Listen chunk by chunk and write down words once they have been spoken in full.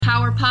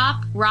power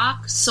pop,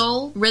 rock,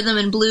 soul, rhythm,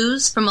 and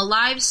blues from a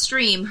live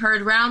stream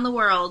heard round the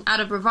world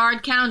out of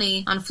Brevard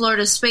County on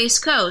Florida's Space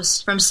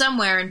Coast from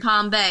somewhere in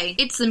Palm Bay.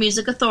 It's the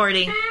Music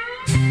Authority.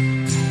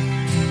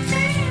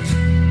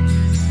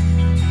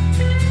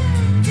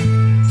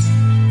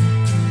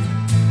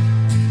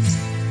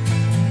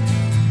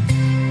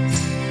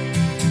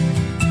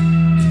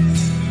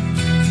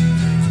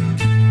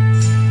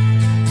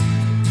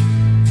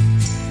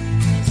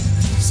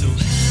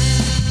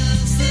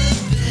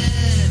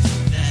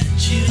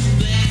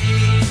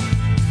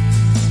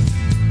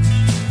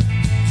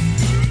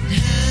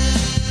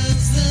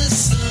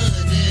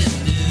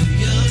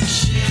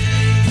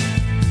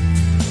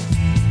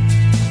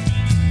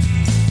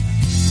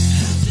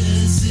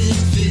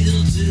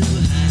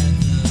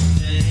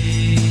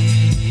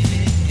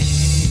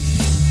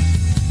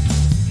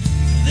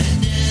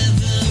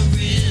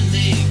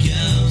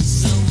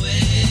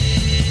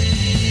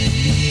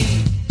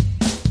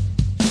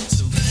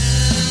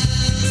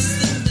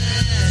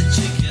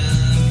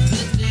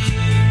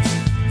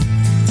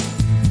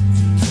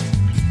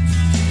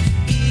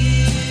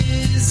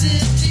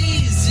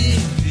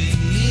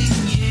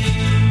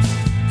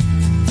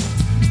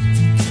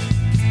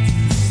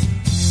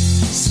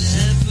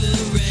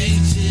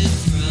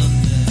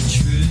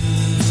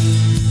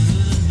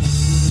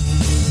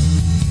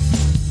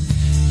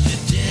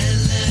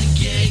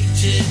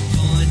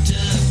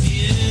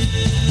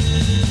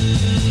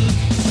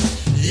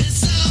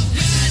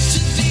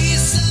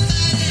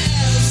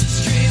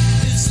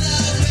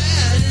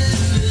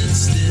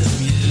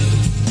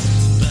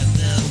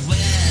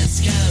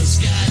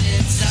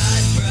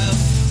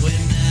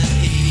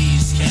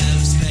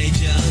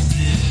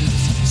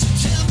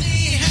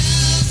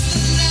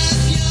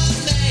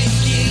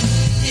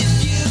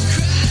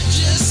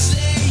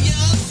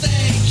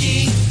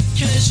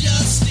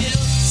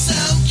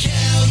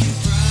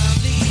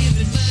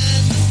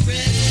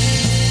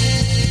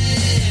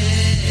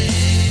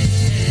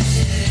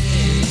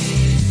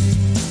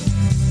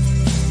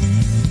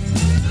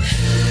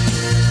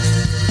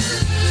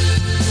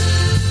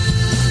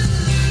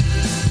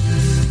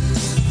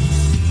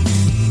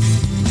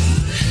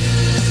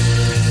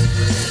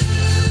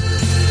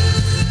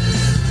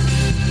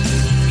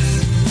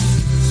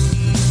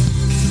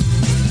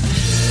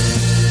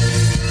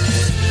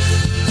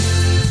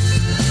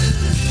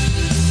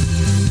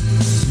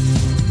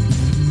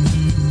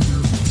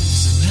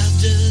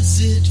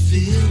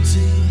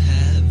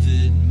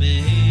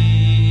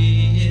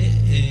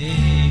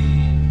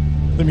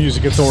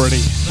 Music Authority.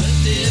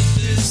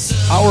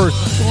 Hour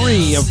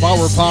 3 of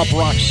Power Pop,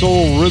 Rock,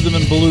 Soul, Rhythm,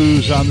 and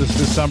Blues on this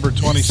December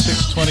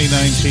 26,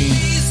 2019.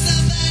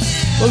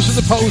 Those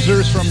are the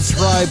Posers from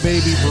Dry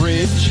Baby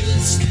Bridge,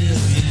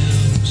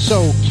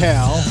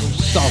 SoCal,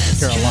 South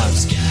Carolina.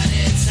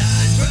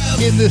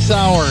 In this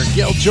hour,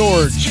 Gail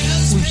George,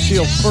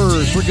 Lucille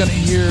Furs. We're going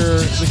to hear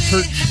the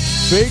Kurt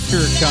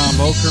Baker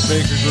combo, Kurt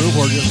Baker Group,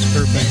 or just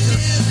Kurt Baker.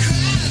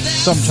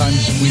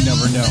 Sometimes we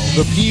never know.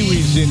 The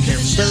Pee-wee's in here,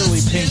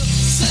 Fairly Pink.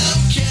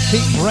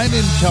 Kate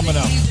Brennan coming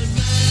up.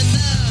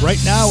 Right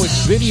now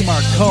it's Vinnie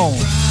Marcone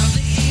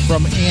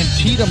from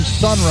Antietam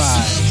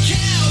Sunrise,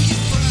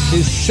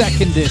 his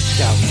second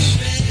disc out.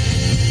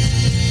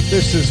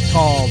 This is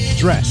called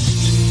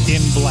Dressed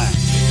in Black.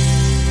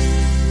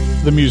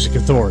 The Music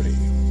Authority.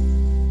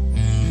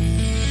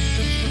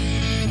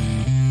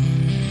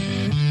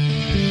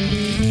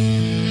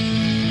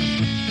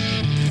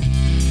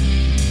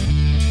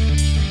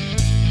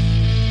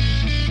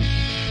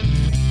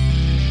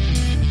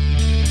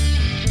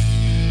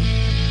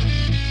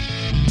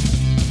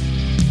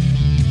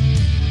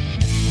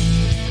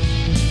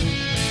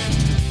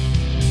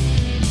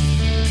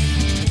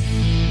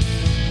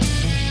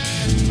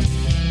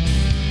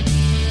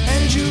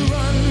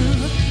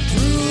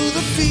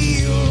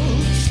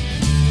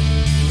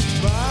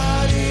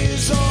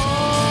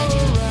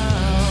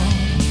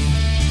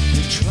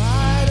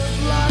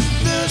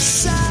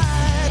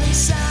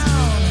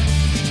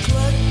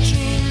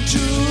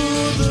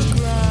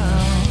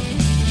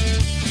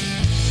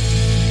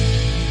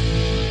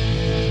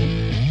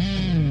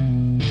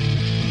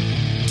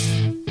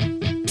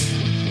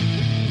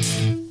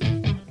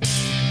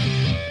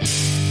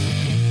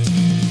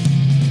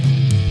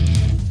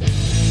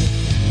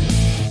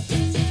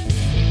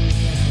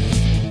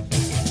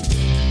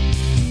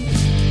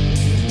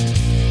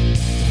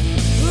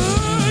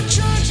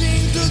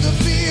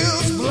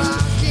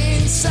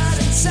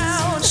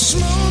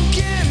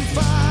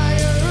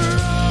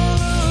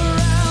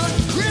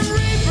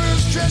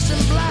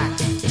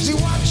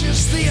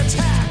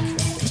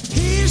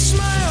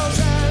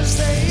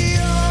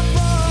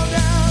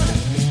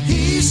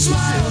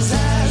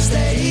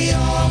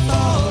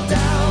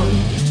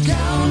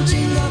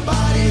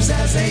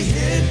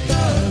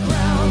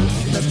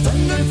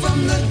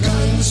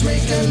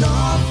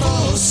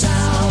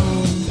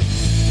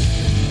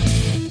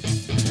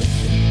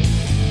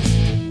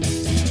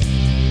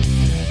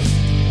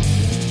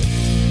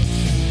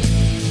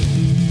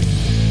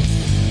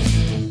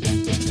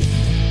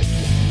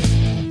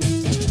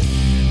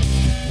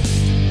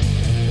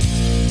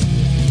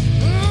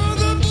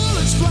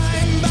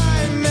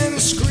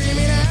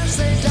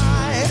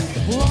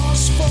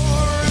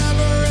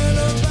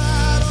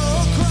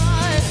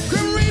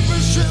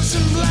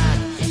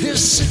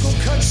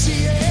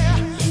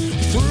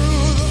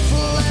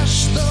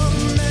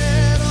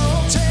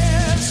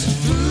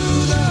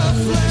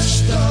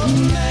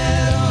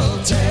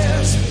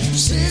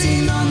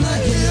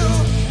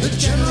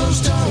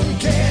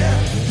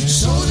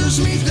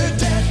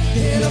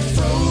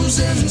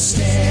 frozen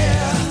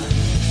stare.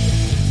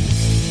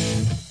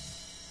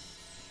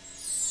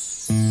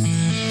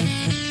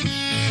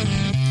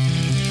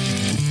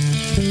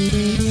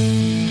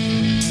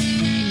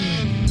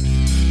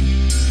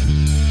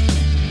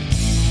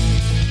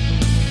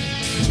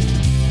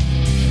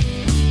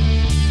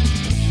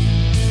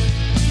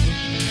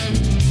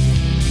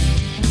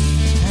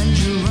 And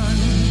you run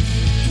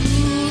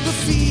through the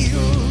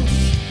field,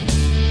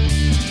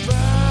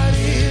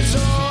 bodies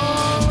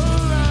all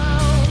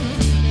around.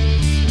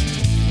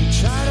 You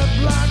try to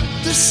block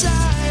the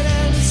sight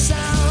and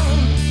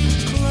sound,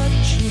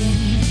 clutching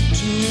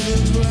to the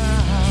ground.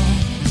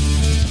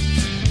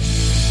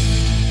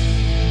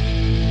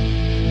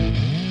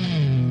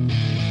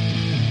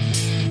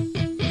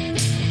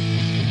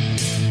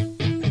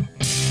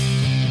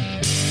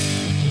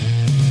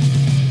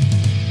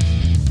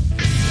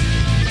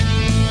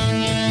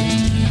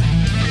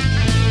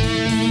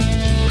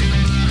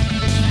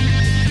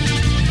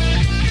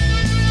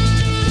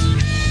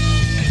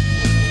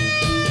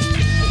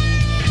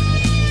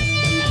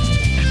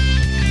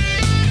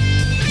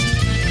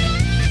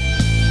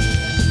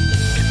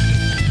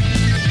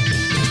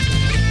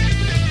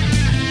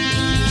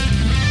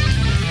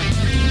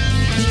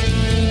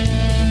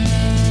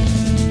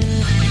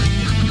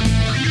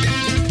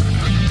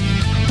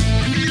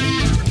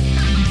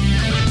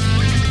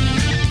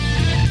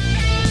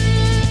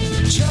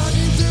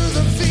 Charging through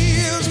the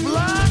fields,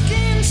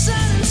 blocking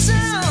sight and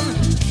sound,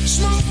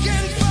 smoke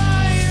and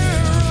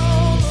fire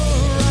all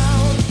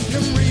around.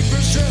 Them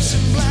reapers dressed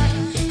in black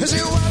as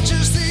he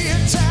watches the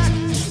attack.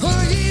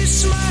 Oh, he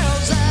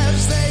smiles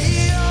as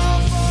they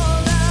all fall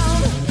down.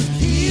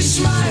 He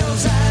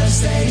smiles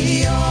as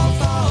they all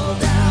fall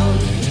down,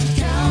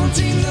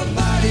 counting the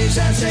bodies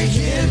as they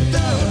hit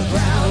the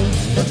ground.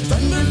 The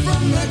thunder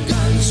from the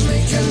guns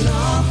make an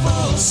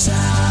awful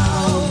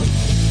sound.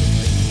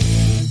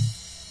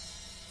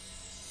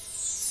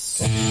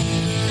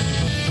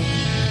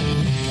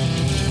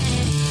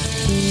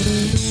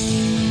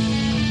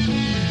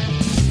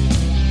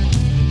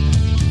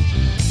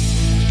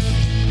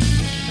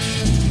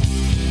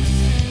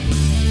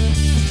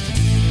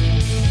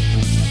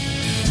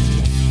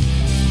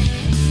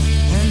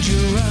 And you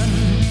run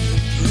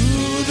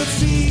through the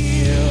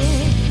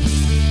field,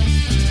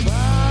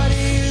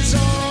 bodies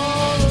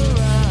all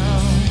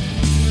around.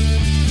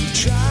 You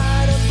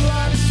try to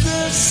block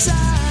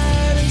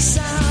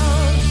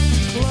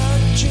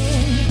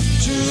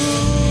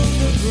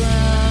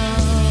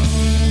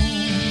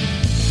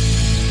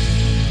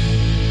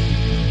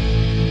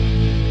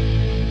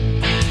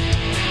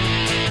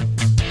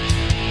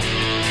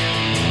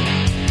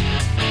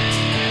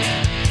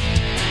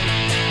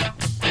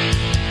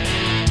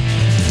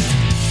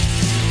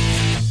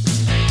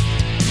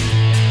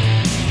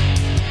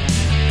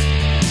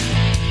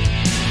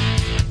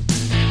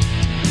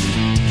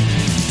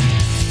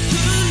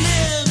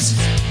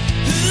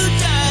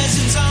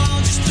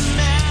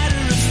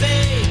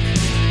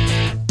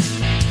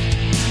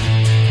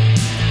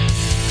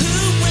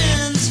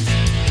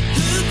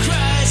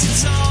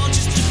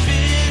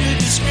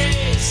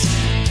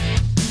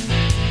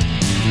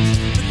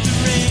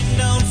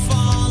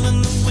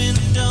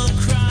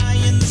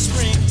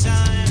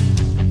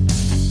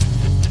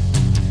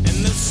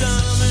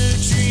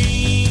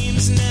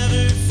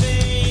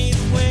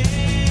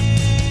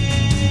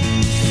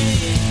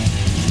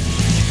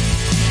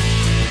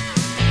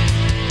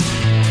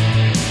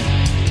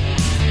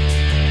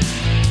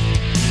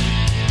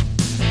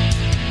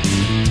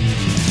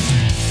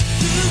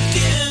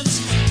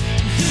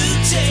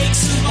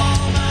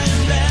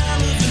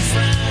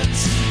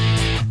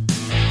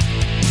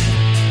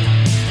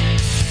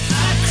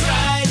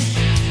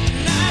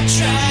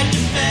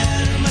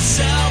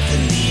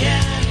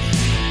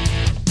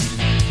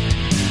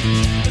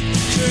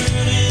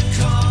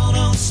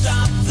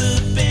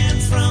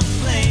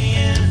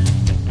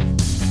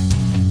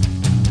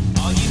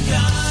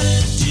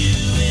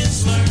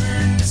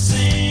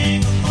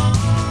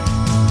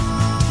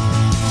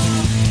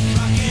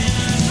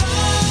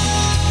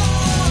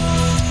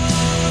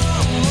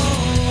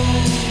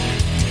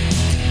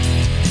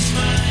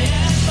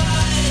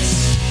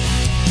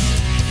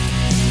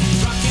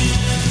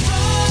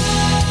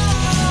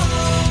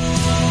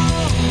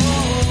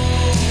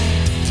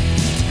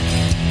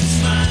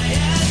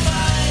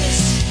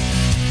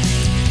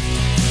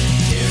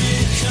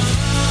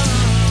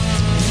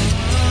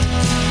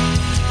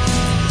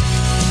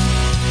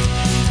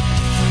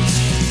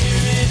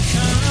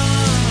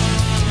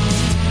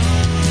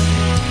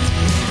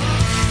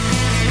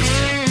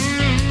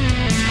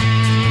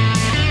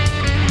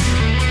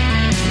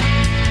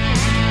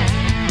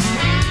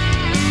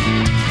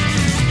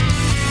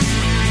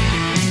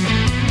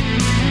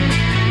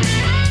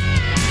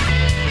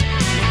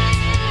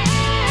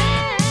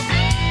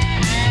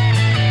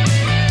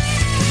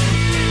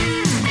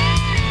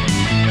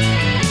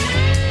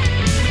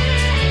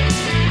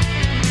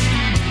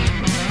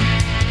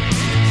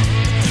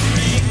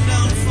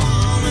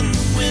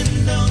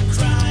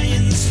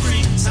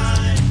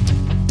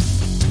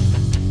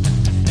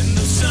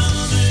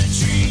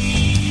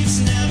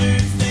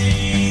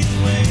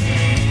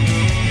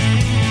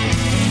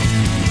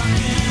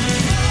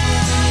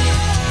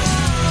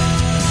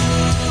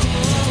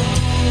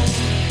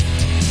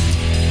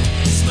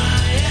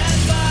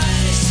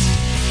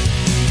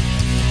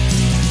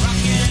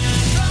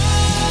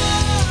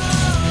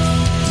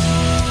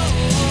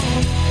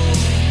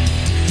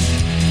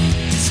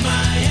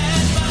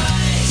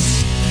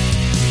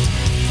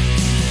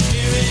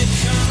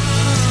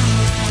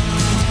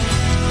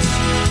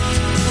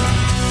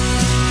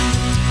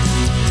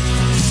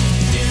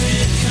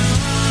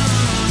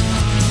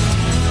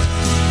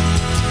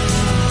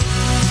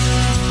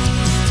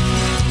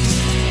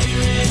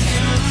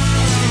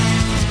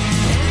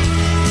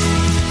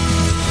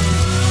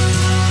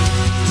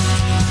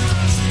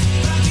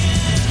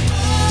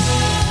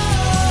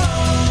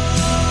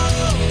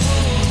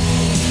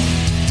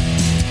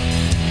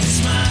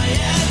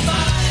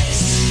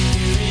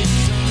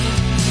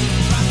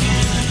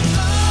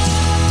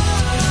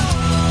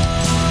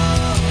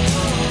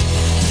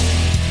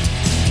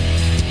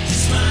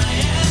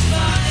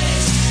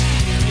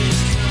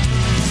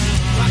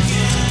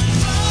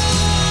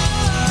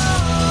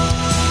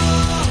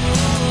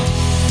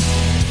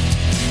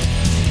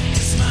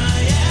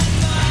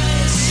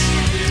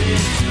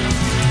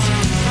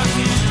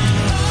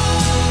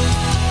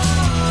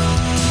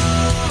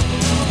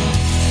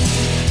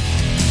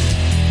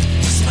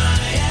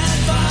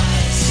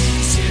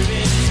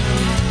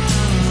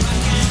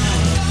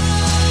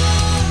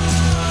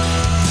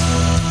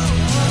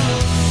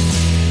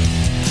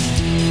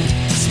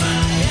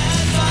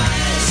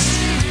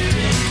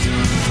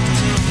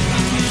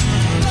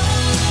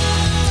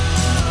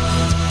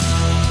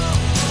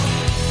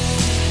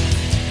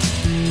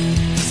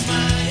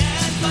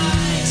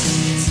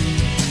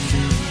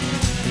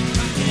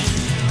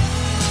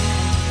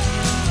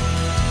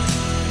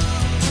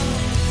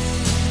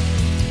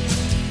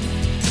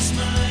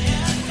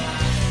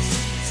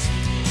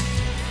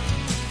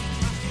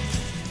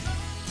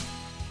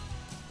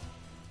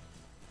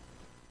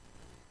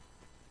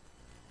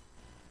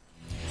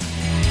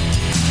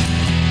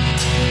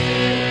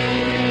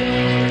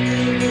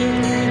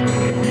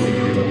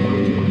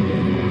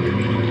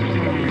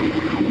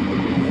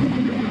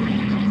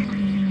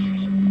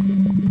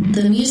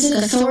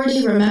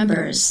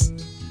yours.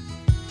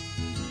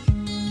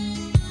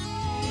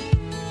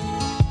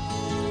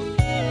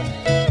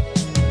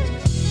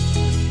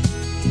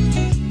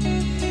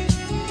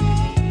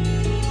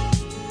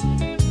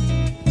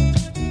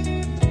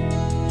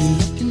 You're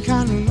looking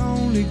kinda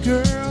lonely,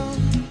 girl.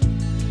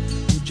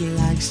 Would you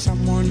like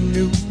someone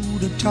new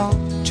to talk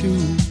to?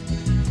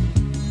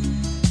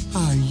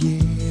 Oh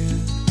yeah,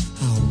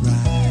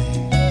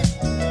 alright.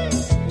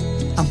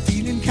 I'm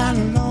feeling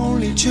kinda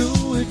lonely too,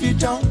 if you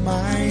don't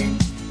mind.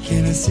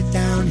 Can I sit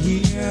down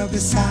here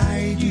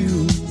beside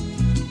you?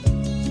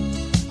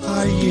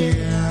 Oh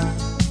yeah,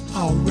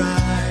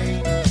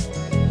 alright.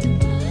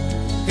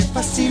 If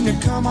I seem to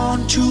come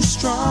on too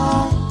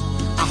strong,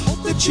 I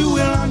hope that you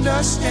will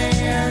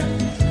understand.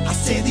 I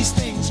say these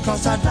things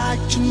cause I'd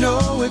like to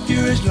know if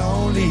you're as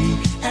lonely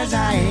as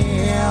I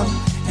am,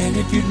 and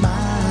if you'd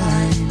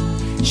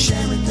mind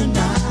sharing the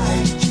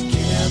night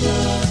together.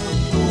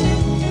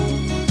 Oh,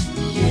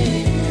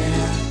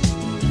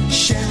 yeah.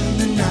 Sharing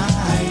the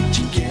night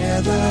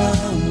together.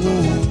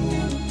 Oh,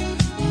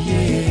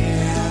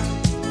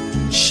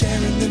 yeah.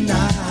 Sharing the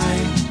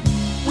night.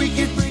 We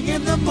could bring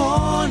in the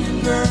morning,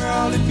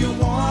 girl, if you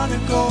wanna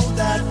go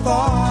that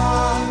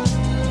far.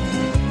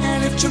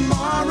 And if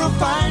tomorrow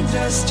finds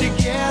us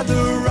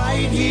together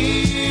right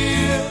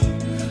here,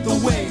 the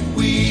way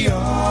we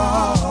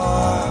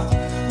are,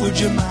 would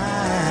you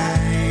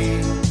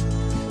mind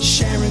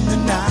sharing the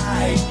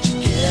night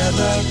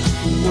together?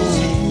 Oh,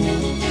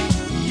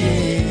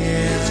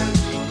 yeah.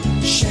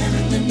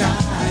 Sharing the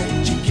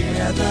night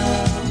together.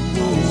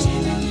 Oh,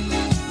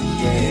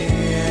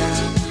 yeah.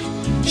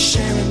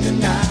 Sharing the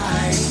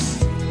night.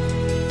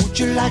 Would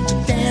you like to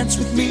dance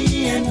with me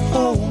and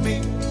hold me?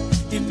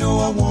 You know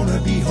I wanna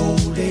be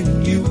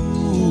holding you.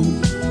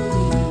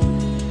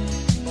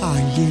 Oh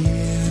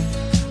yeah,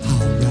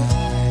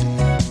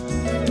 alright.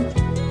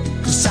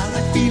 Cause I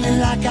like feeling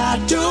like I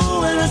do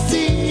when I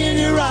see in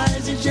your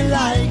eyes that you're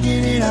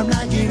liking it, I'm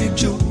liking it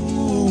too.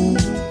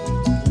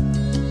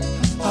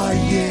 Oh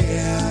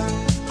yeah,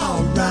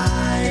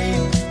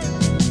 alright.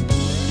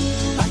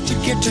 Like to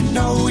get to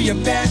know you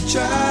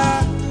better.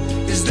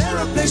 Is there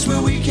a place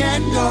where we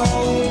can go,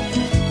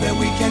 where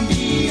we can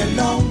be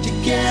alone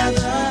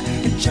together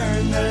and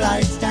turn the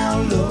lights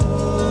down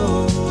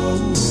low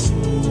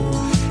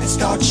and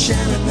start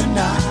sharing the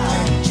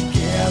night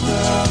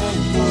together?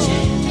 Oh,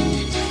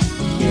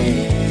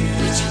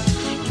 yeah.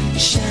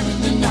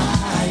 Sharing the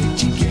night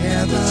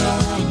together.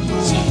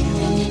 Oh,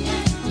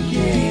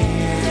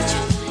 yeah.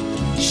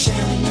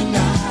 Sharing the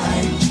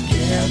night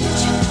together.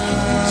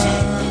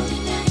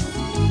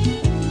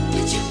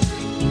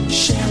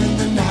 Sharing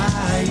the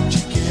night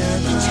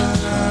together.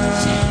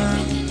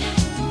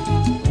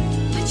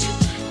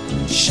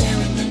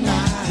 Sharing the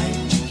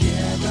night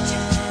together.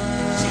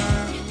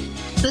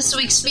 This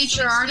week's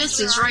feature artist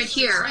is right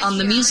here on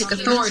the Music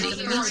Authority.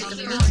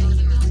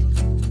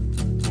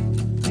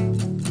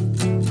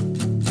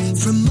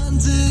 From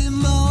Monday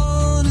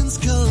morning's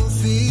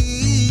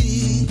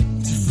coffee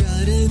to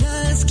Friday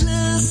night's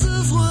glass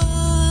of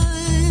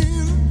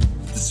wine,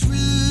 this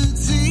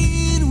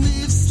routine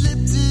we've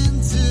slipped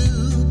into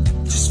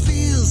just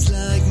feels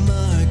like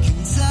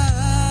marking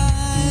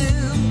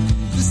time.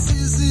 This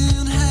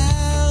isn't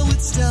how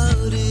it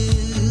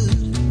started,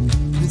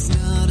 it's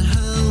not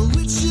how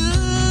it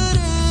should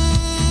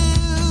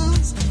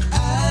end.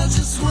 I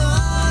just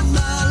want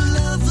my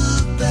lover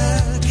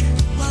back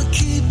while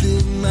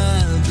keeping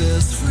my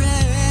best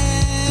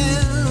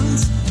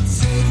friends.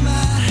 Take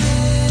my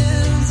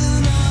hand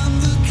and on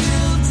the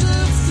count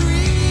of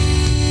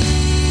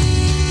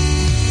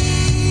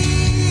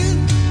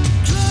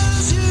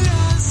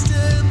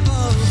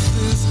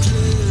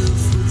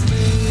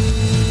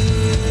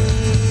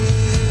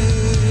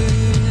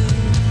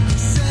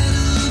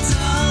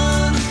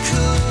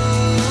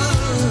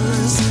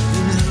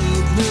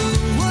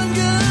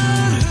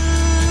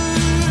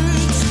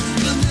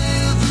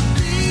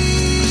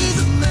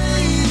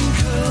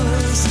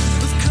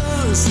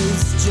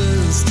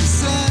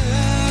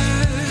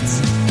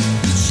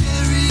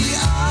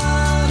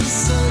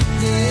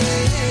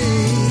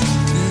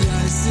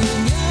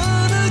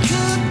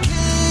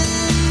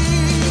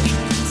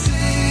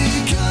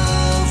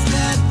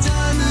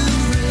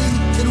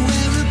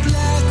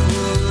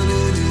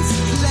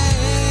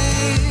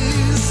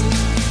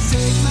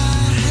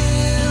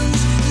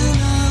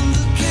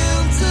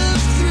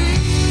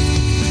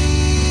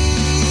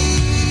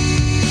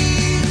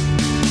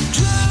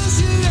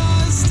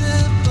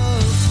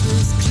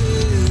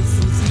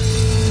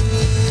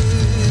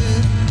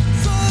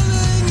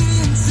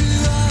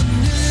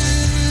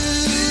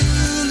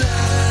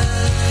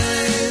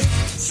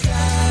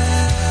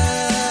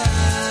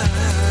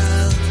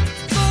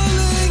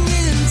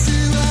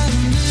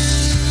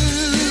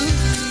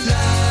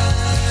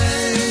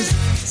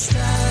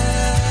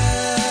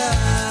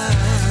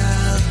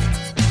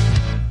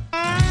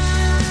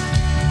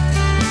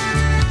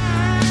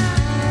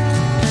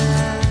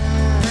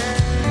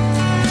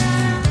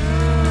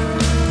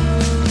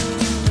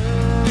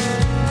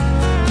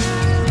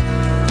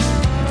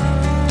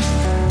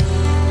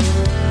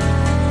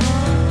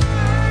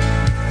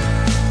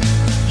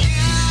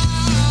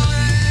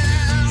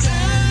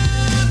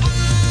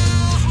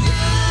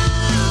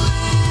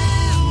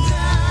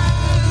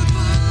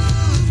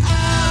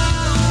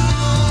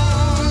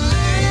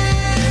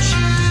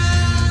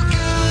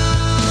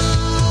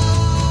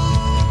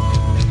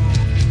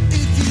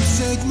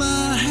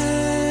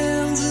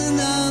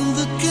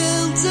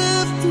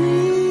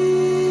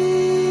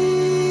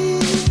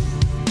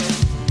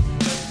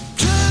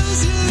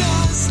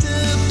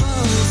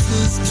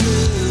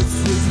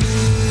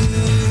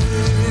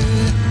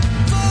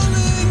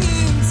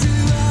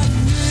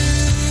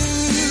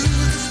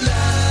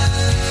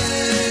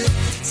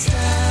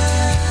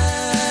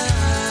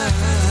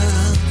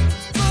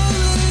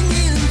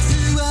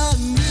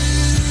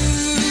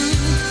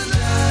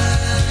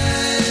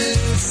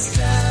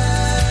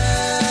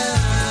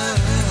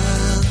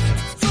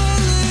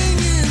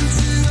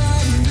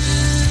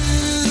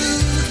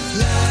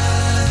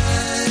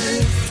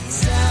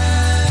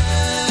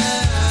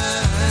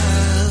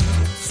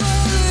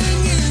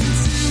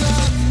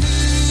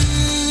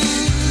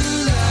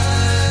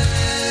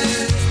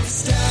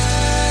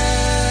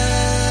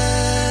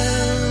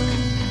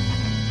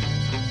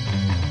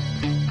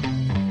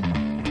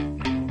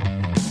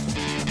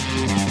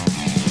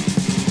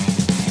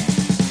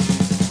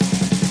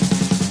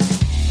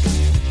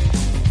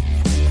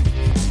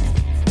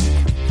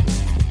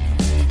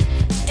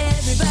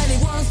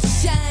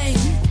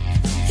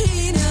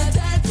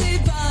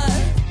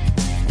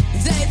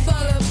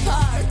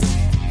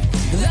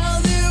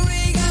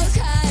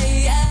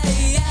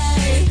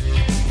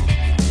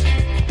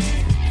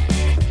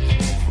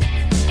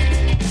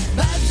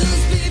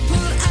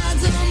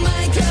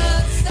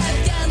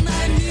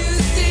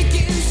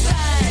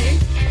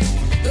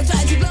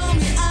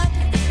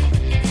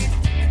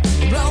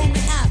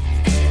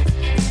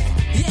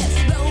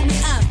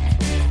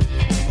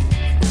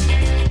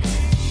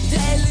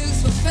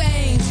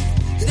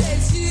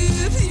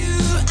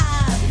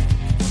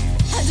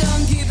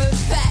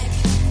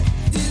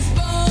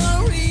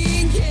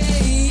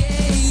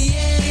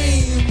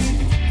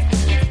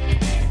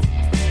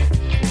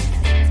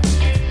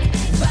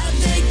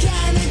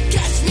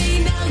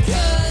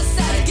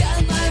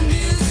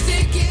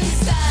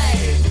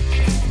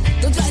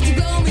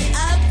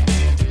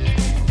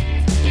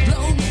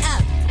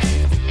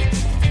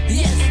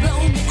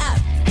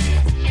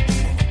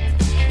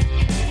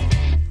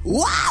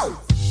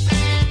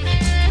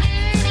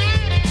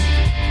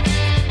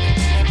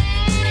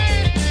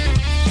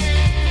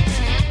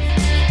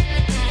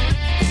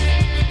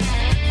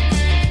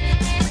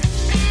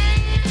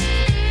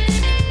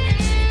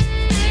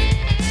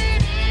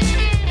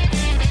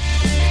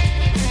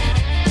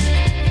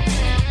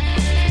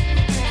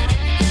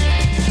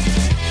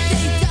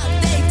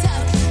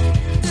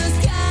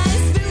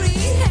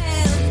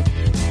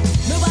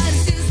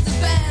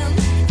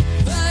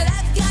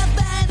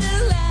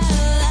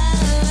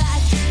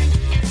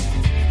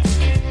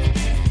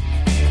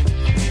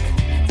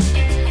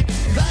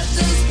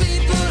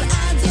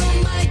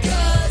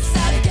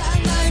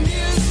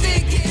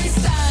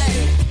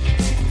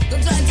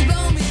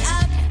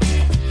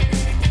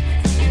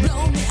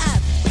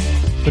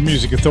The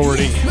Music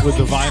Authority with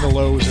the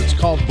Vinylos. It's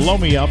called Blow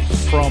Me Up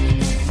from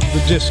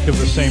the disc of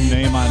the same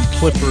name on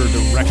Clifford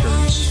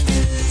Records.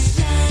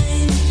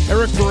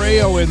 Eric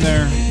Barreo in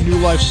there, New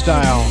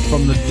Lifestyle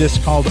from the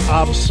disc called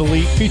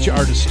Obsolete, feature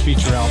artist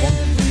feature album.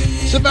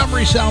 Some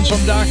memory sounds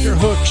from Dr.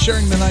 Hook,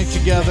 Sharing the Night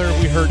Together.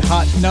 We heard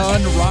Hot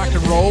Nun, Rock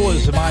and Roll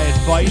is My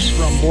Advice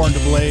from Born to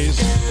Blaze.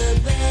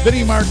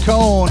 Vinnie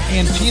Marcone,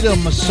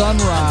 Antietam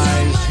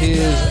Sunrise,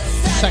 his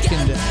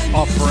second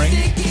offering.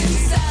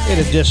 He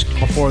had a disc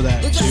before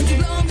that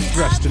too,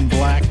 Dressed in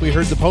Black. We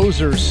heard the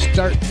Posers,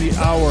 Start the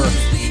Hour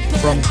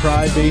from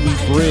Crybaby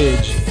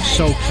Bridge,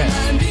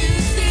 SoCal.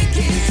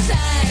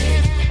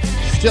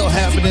 Still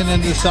happening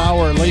in this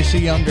hour, Lacey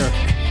Younger,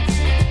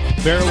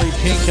 Barely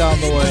Pink on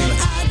the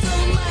way.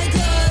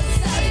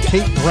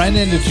 Kate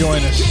Brennan to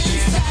join us.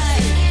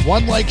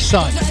 One Like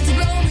Sun.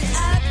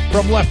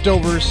 From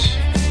Leftovers,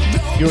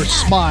 Your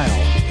Smile,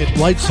 It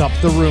Lights Up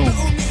the Room.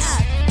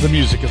 The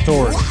Music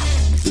Authority.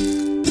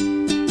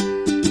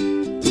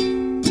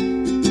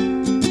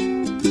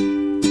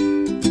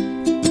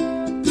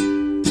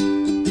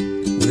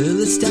 Well,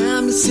 it's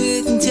time to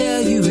sit and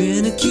tell you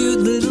in a cute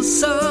little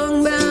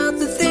song about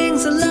the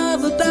things I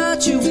love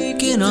about you. We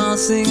can all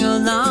sing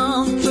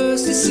along.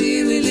 First, a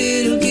silly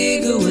little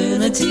giggle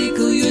when I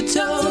tickle your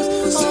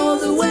toes. All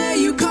the way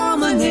you call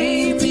my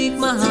name, think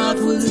my heart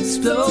will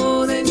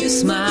explode. And you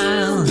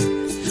smile,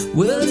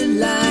 well, it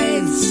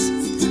lights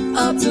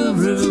up the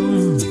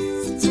room.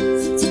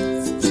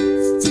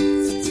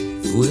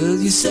 Well,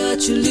 you're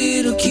such a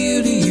little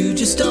cutie, you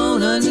just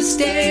don't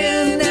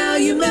understand. Now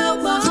you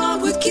melt my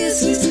heart with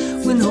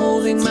kisses when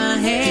holding my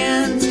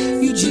hand.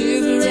 You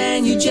gibber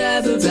and you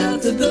jabber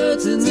about the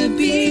birds and the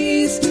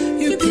bees.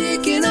 You're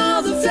picking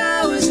all the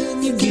flowers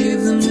and you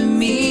give them to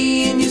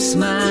me. And you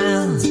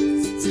smile,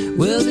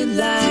 well, it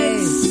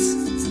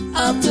lights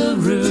up the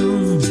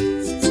room.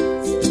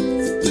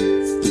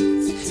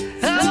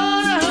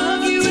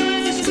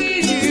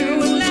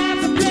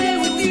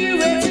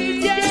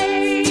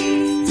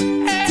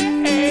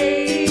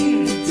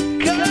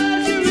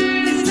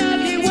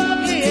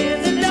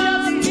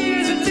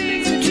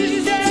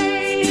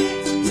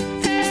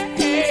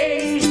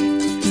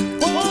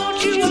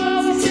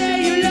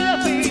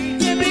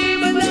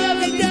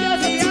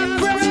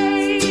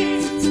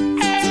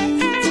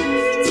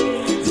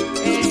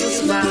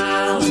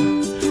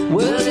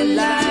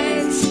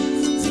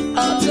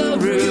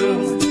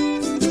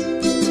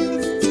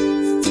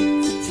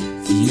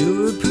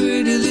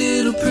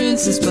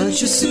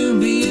 But you'll soon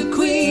be a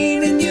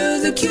queen, and you're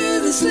the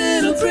cutest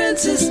little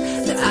princess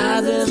that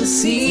I've ever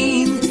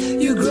seen.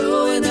 You're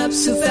growing up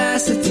so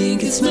fast, I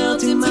think it's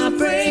melting my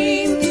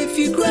brain. If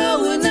you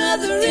grow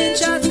another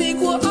inch, I think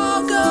we'll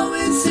all go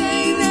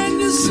insane. And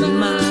you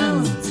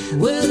smile,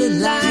 well, it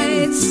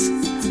lights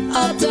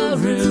up the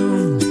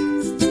room.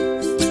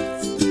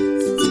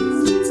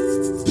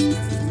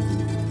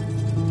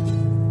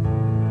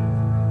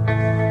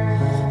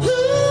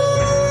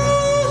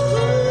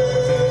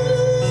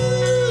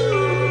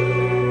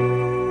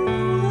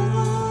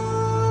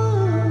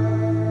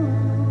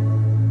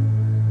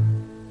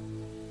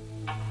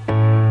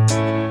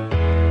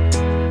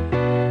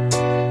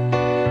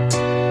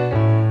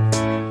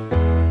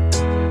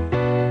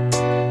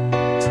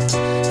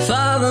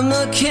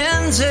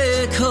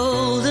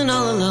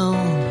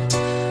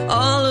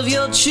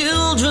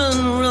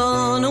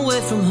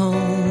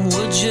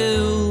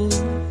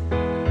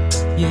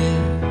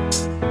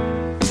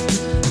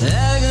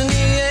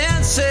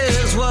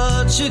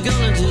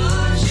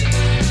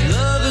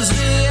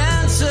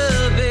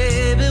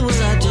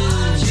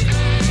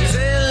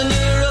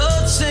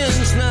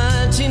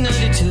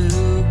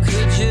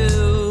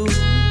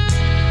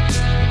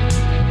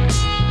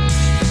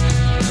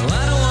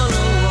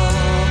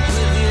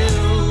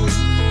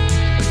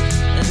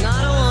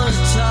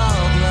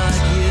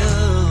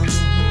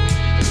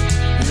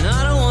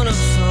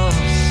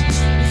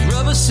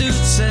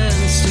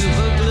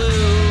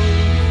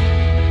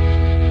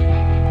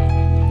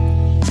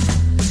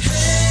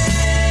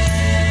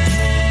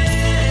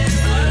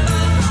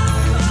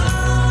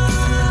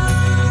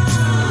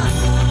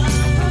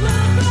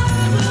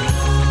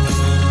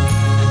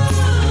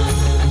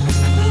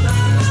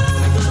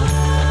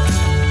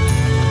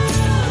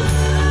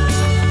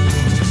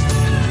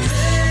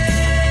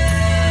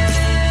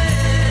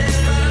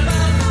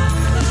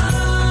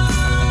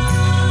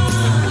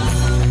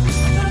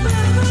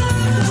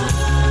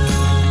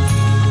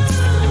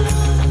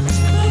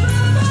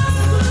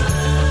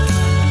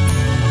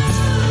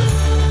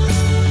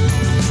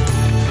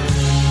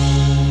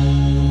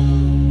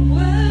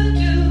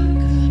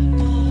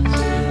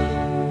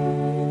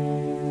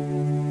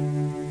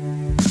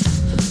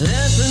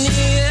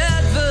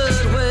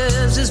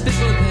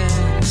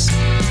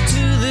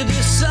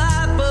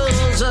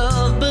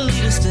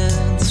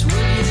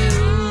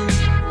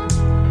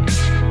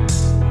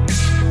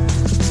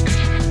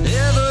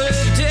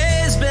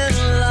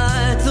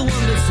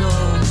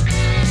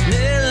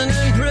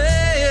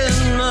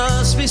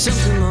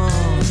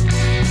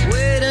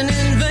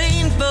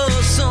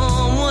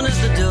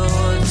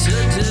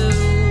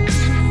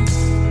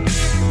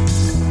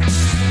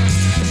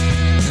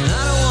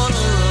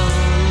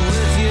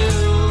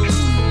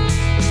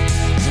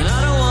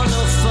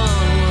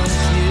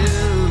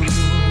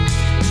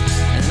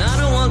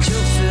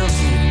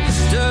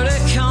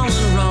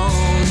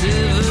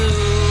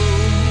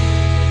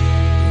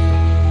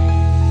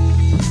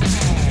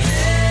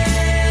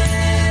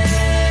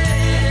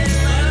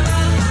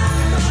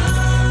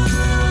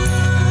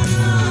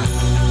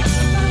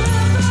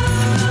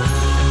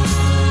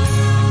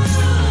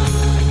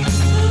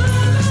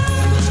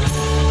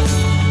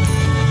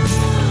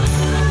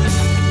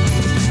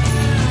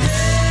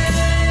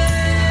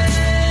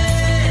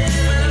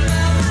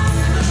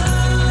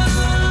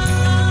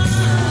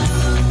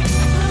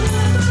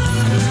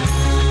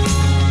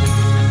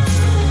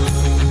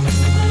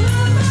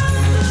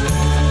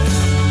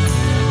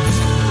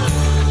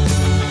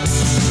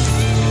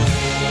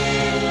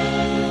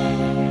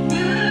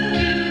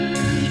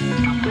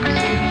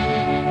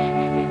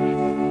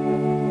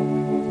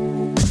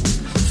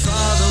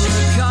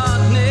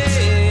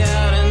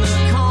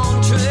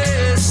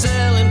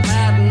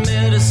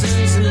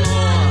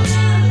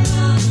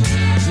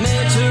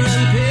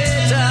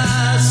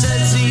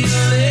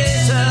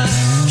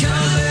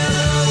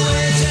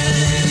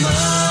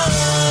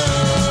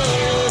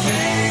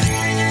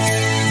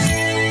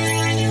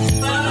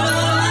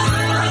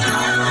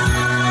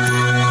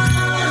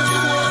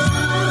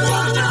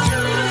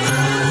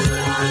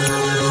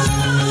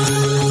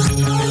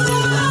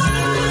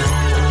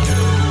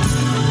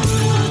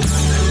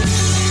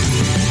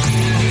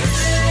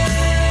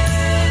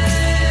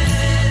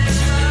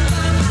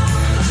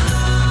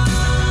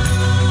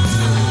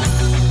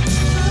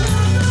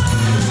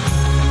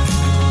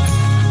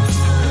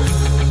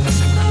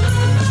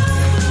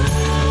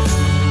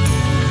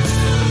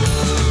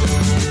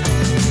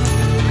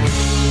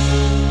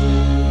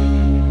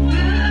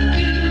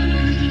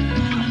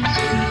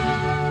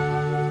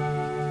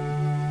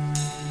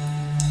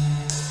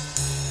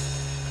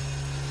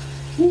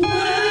 The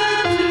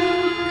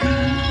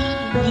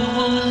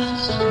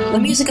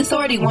Music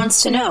Authority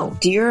wants to know,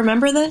 do you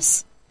remember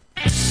this?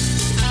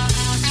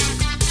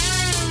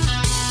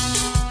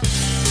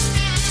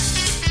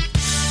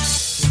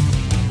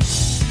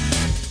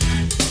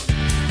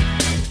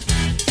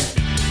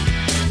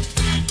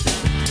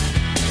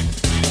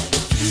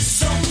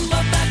 He's on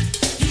my back,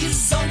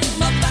 he's on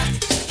my back,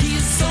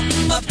 he's on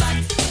my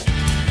back.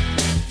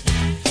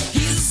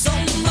 He's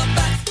on my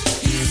back,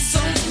 he's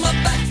on my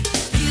back,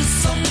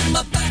 he's on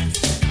my back.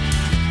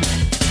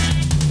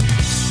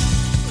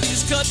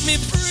 Please cut me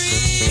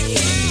free.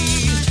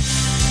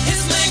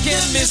 He's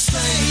making me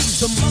strange,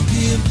 the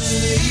monkey in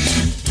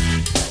me.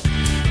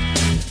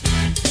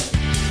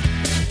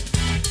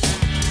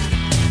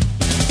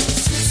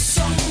 She's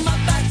on my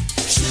back,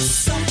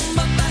 she's on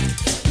my back,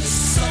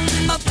 she's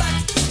on my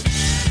back.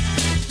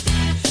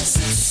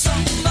 She's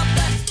on my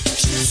back,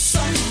 she's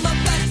on my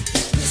back,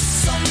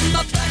 she's on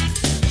my back.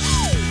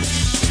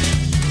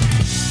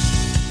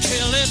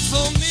 Kill it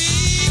for me.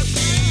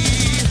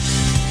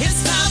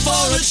 It's time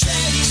for a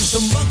change, the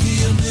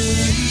monkey in me.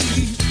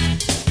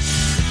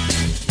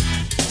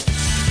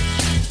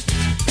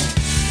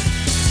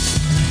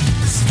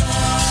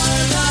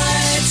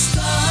 Starlight,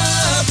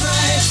 star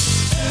bright,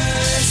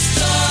 Earth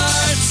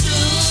star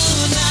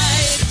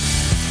tonight.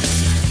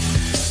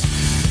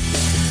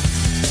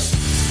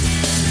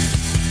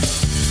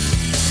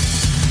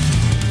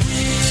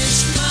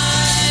 Wish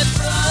my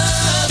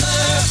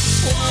brother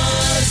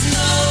was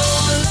no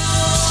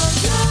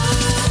longer.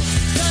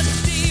 Cut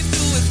deep,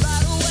 do it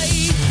right away.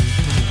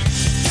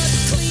 Cut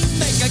clean,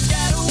 make a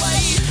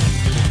getaway.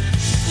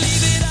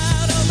 Leave it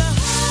out on the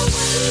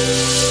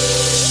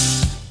highway.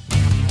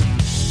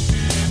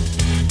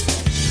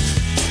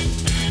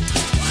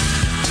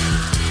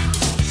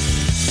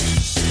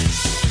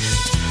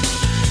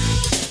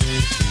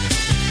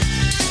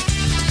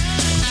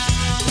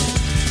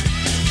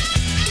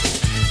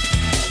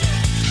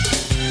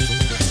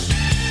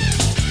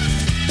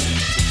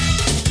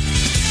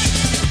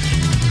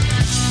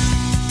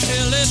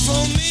 Kill it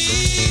for me.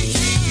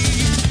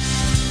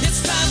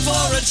 It's time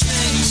for a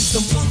change,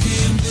 the monkey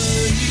in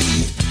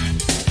me.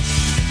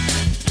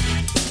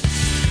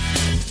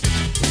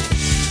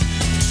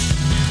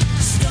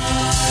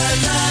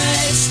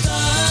 Starlight,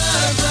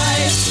 star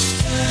bright,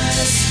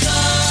 Earth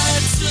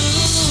star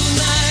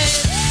tonight.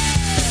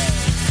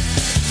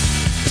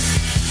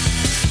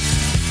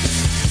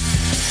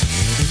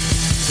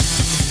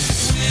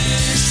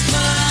 Wish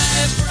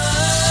my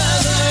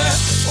brother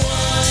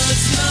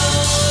was no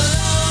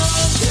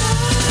longer.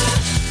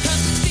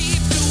 Cut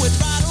deep, do it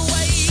right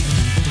away.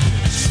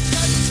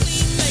 Cut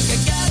clean, make a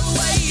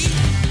getaway.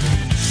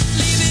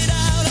 Leave it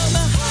out on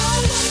the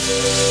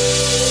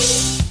highway.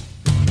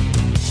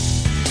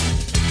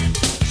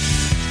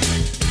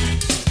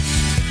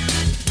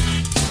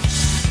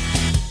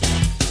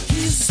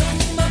 He's on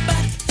my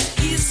back,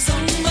 he's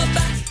on my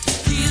back,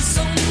 he's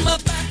on my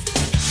back.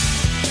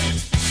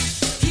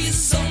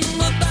 He's on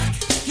my back,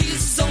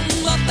 he's on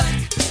my back,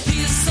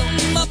 he's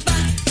on my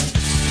back.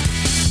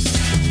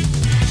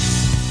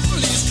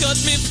 Please cut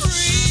me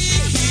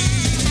free.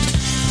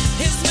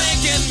 He's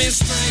making me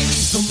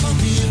strange, the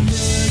monkey in me.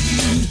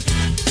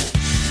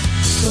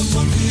 The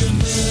monkey in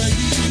me.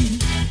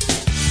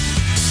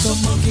 The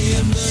monkey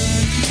in me.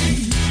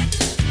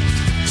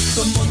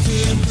 The monkey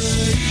in me.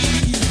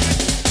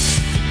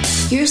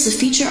 Here's the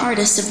feature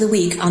artist of the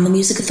week on the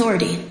Music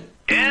Authority.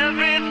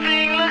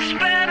 Everything looks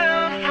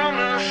better from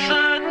a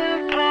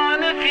certain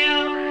point of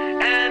view,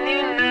 and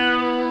you know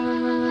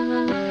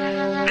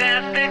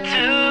that they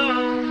do.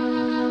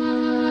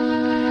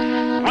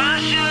 Why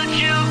should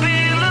you be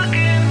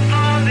looking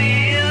for the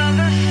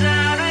other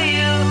side of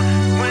you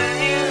when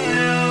you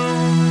know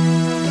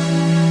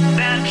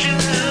that you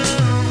know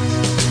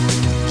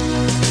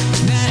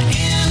That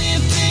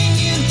anything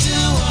you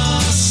do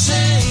or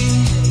say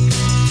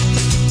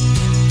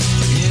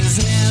is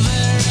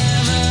never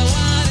ever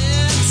what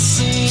it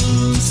seems.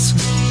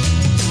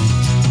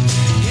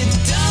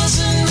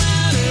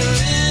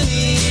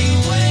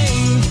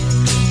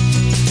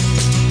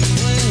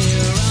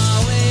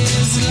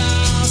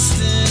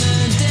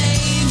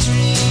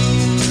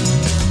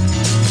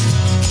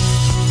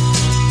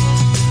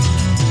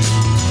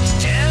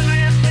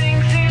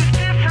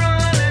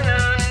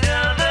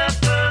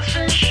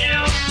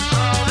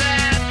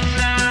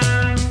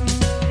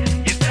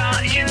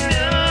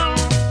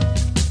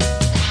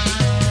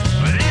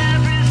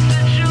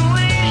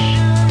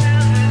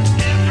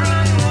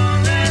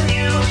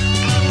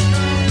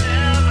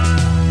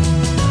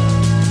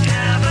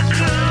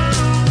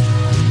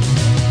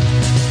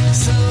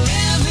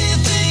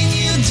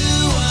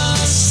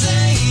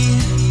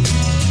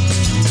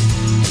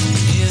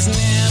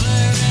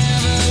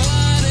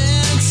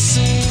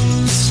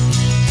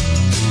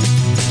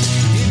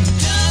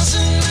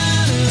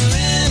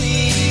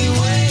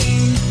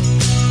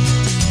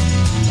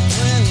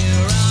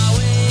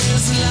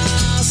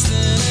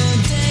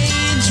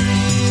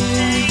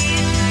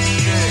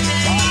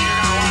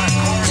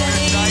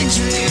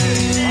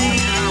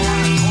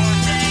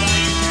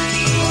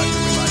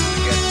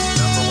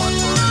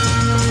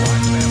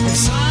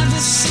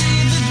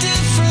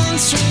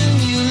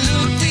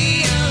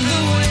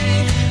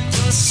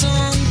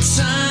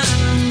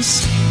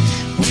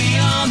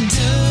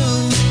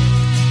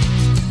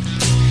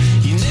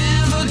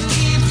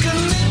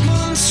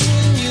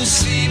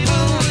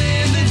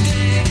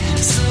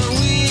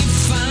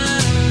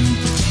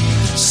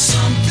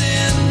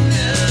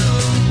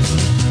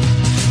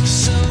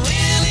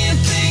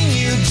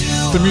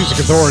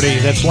 Authority,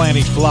 that's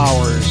Lanny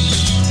Flowers.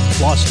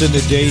 Lost in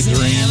a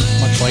Daydream,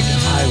 much like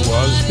I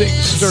was. Big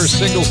Stir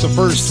singles, the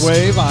first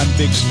wave on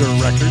Big Stir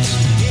Records.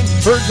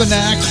 Heard the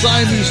Knack,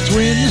 Siamese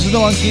Twins, The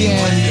Monkey,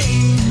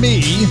 and me.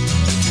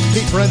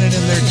 Pete Brennan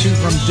in there too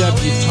from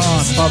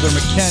Debutante, Father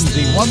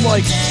Mackenzie. One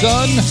Like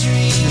Sun,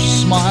 Your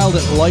Smile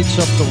That Lights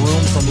Up the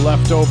Room from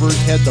Leftovers.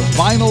 Had the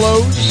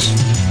Vinylos,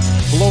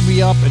 Blow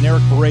Me Up, and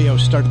Eric Borreo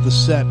started the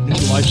set. New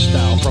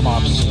Lifestyle from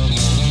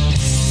Obscene.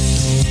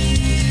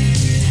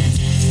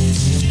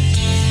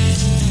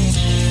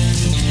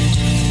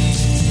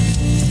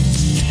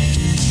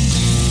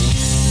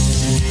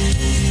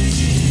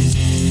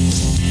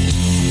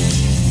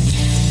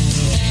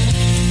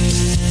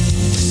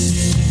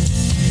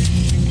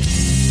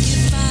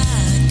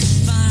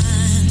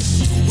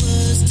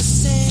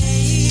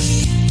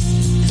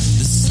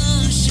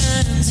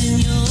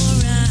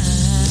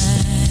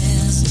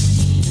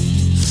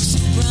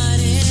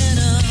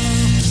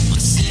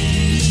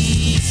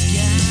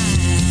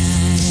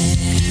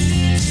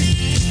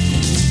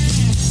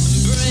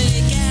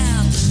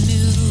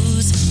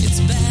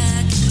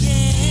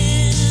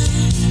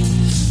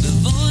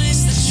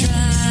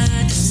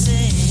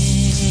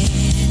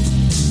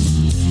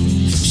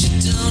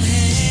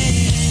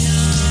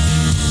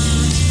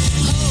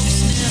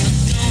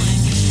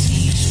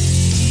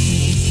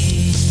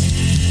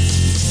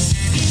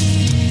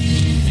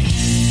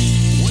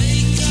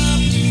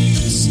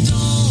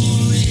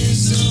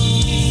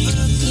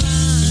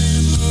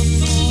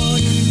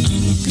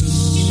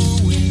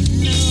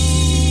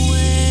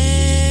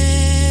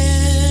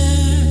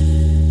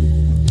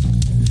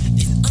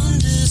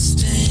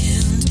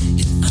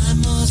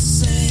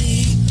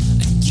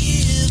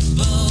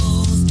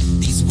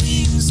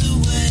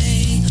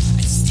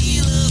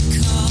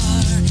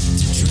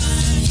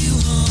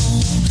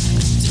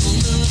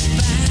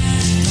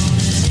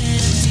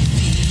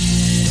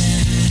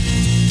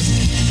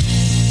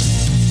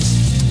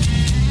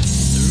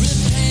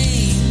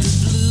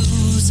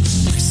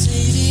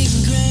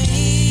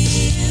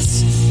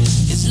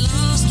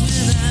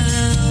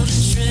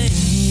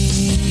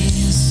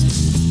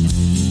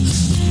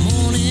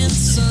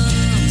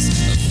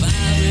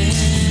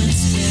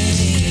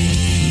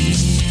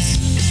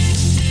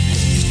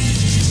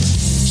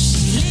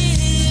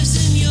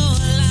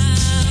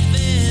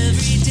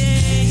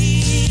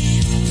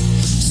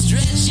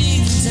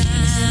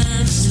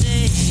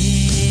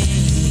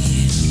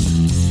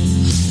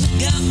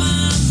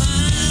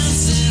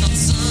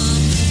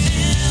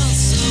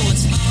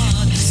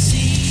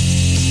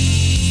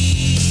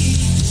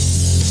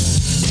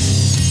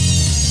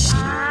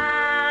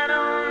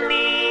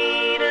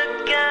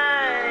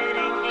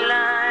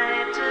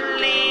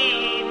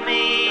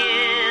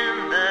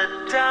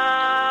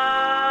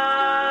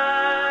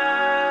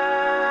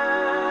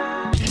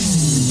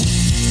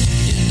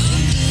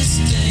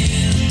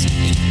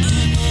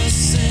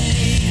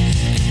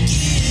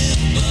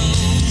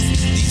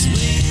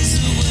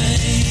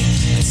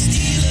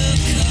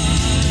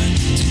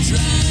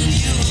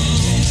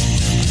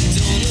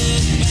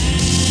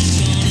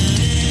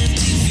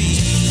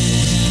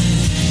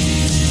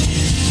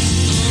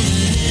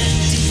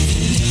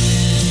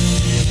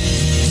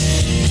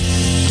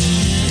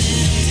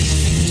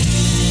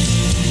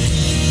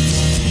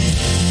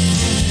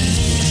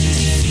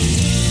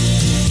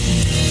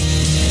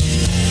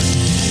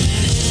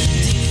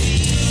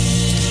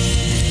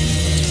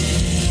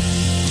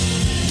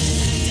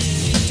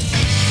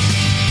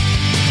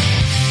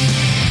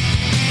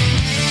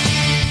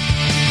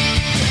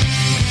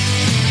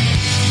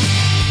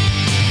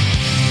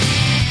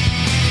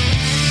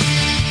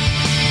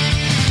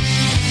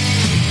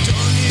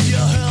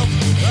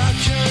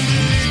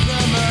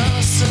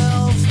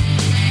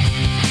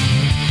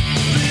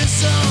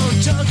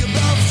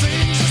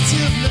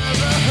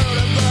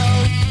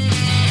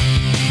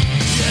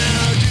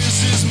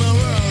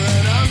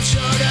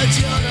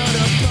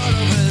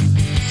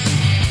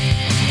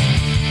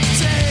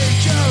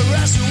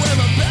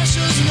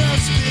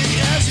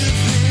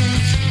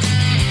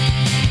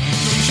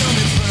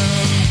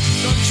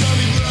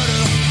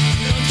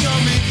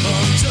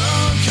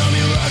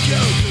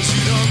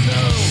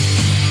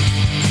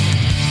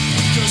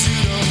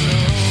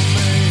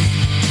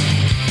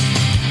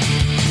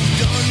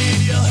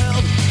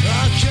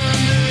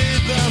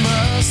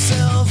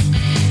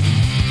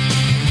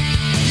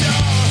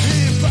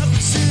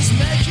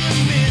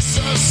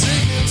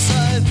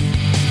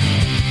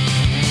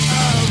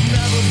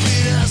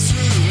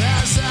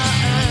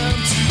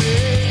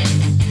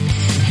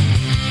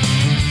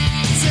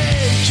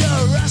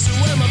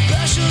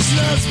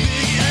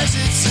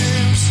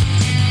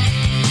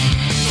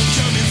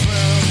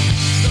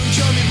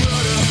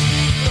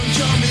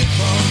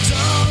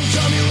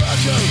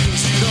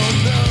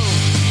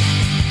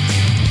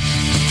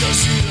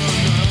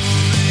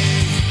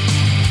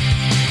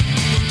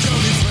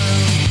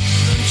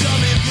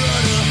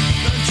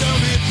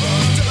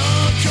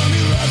 Don't call me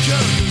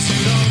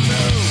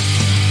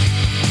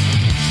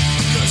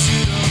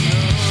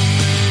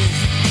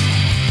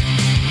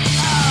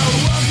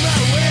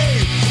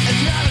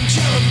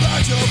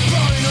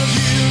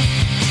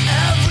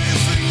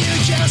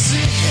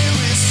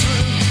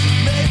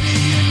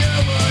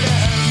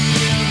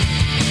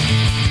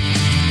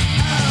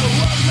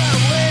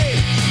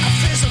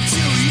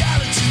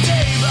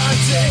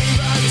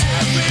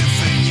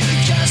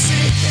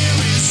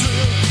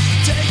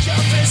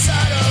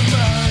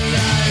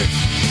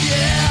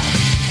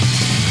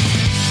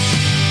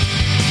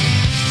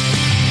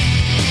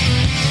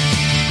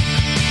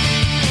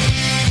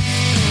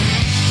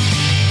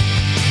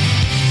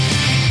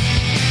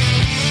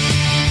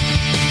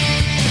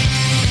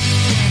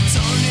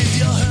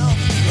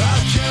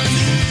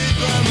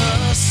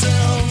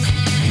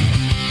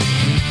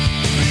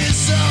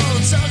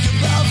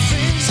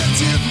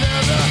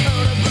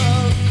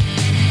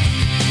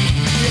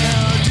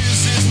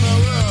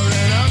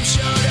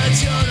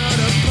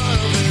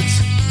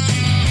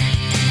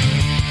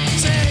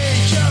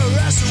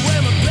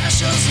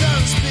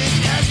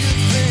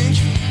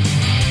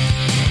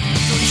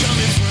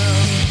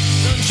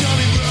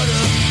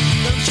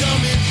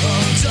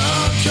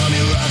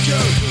rock you,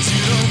 'cause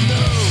you don't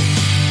know.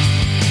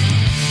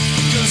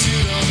 'Cause you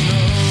don't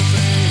know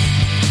me.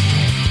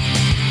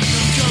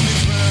 Don't call me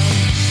friend,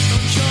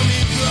 don't call me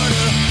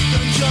brother,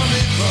 don't call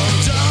me bro,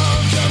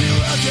 don't call me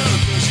rock you,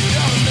 'cause you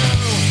don't know.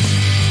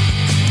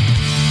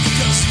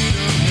 'Cause you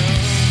don't know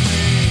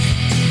me.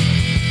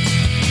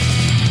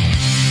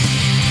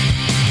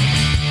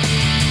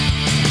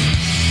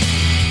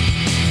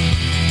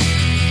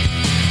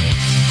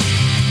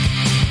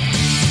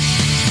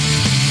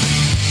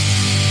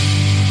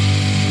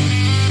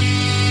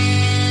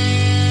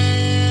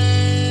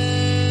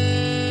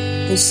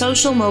 The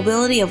social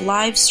mobility of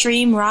live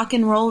stream rock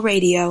and roll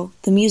radio,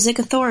 the Music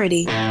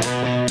Authority.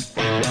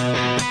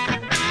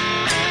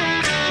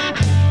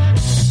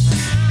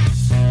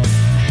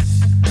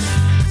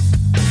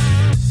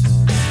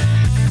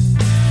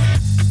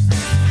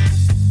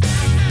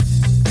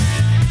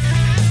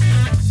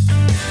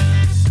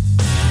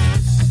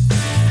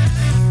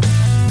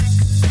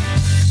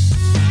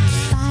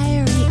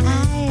 Fiery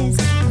eyes,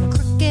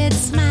 crooked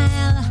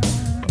smile,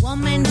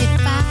 woman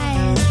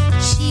defied,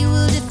 she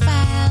will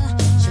defile.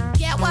 She'll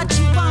get what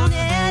you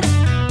wanted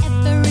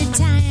every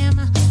time.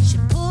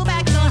 She'll pull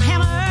back the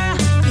hammer,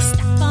 you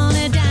stop on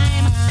a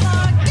dime.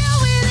 Or go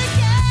with a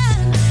gun,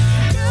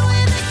 go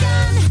with a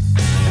gun.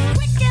 The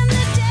quick and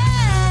the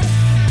dead,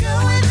 go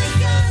with a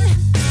gun.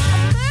 A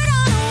bird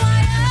on a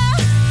wire,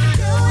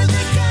 go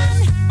with a gun.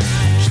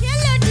 A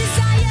killer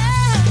desire,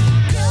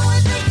 go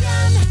with a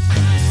gun.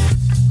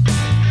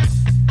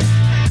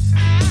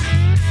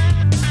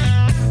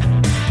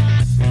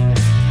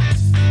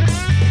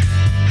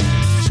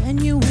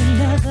 Genuine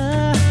lover,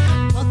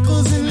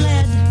 buckles and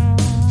lead.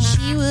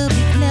 She will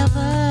be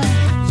clever,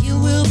 you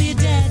will be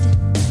dead.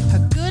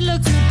 Her good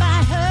looks will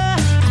buy her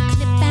a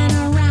clip and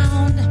a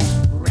round.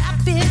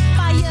 Rapid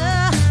fire,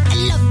 I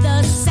love the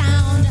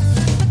sound.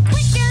 The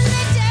quick and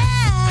the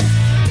dead,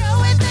 go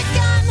with the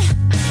gun.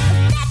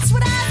 That's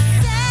what I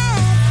said,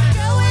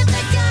 go with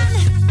the gun.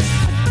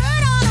 A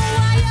bird on a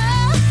wire,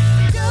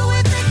 go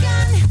with the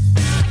gun.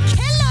 A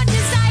killer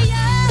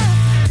desire,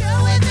 go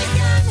with the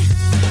gun.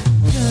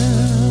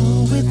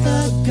 Girl with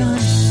a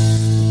gun,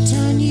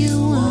 turn you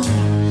on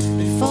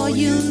before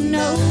you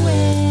know it.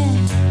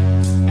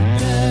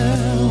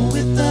 Girl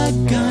with a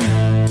gun,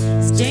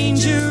 it's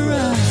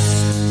dangerous,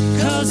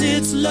 'cause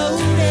it's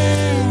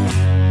loaded.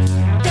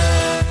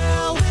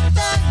 Girl with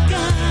a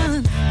gun,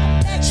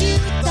 I bet you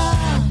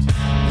thought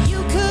you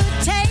could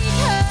take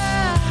her.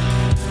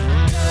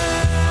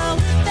 Girl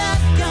with a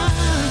gun,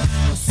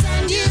 will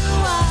send you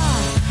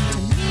off to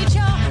meet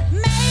your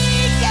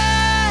maker.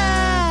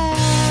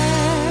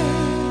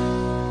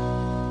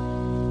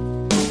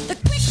 The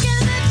quick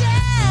and the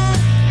dead,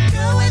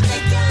 go with the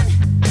gun.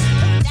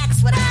 That's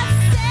what I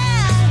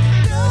said,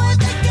 go with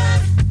the gun.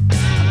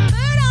 A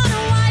bird on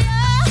a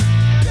wire,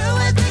 go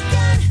with the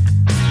gun.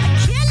 A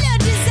killer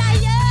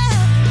desire,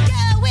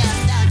 go with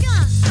the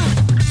gun.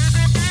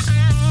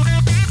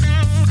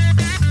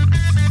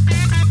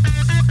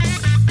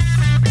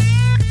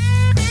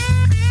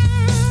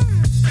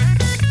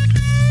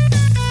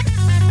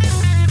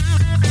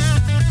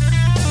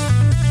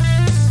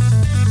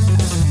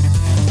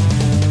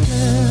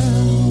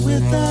 Girl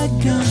with a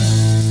gun,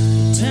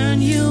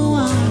 turn you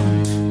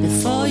on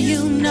before you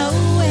know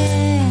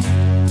it.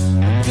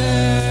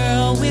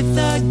 Girl with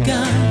a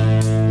gun,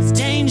 it's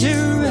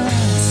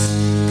dangerous,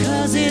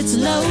 'cause it's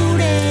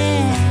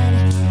loaded.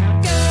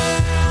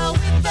 Girl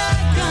with a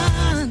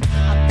gun,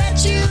 I bet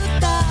you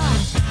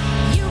thought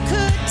you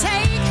could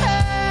take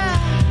her.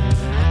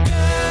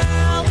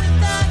 Girl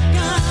with a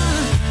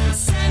gun,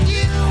 send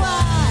you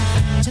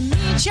off to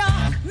meet your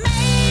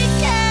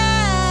maker.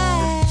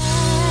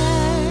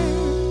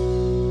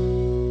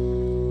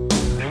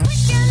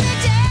 Quick and the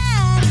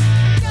dead,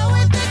 go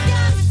with the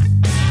gun.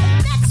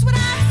 That's what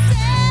I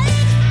said,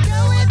 go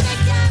with the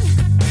gun.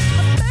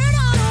 A bird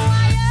on a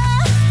wire,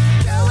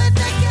 go with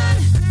the gun.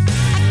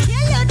 I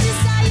kill your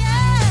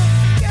desire,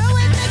 go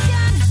with the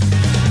gun.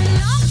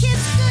 Long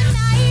kiss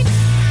goodnight,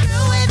 go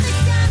with the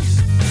gun.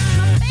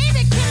 My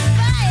baby can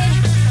fight,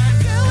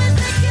 go with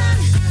the gun.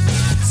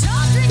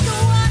 Tall drink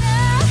of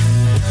water,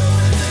 go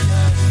with the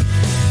gun.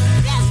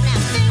 There's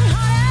nothing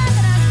harder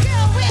than a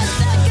girl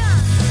with a gun.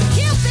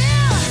 Kill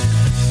Bill,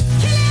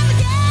 kill him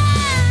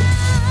again.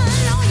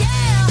 Oh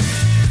yeah,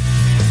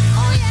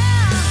 oh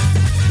yeah,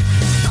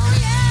 oh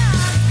yeah,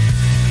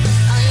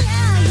 oh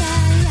yeah, yeah,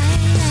 yeah,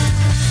 yeah.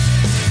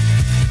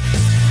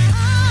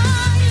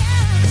 Oh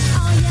yeah,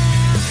 oh yeah,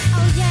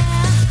 oh yeah,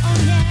 oh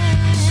yeah.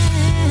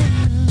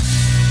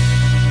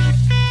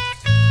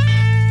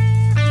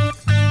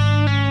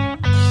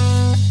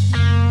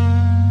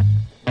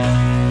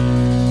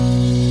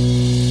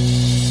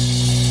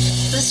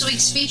 This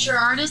week's feature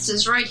artist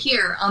is right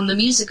here on the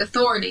Music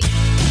Authority.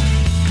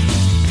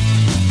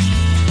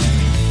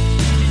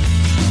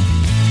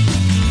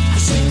 I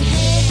sing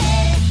hey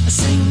hey, I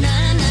sing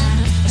na na,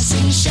 I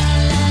sing sha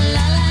la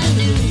la la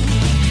do.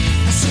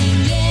 I sing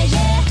yeah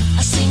yeah,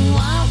 I sing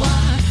wah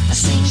wah, I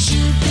sing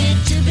shoot bit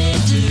to bit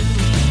do.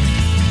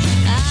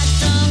 I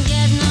don't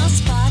get no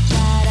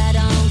spotlight, I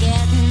don't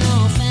get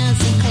no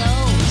fancy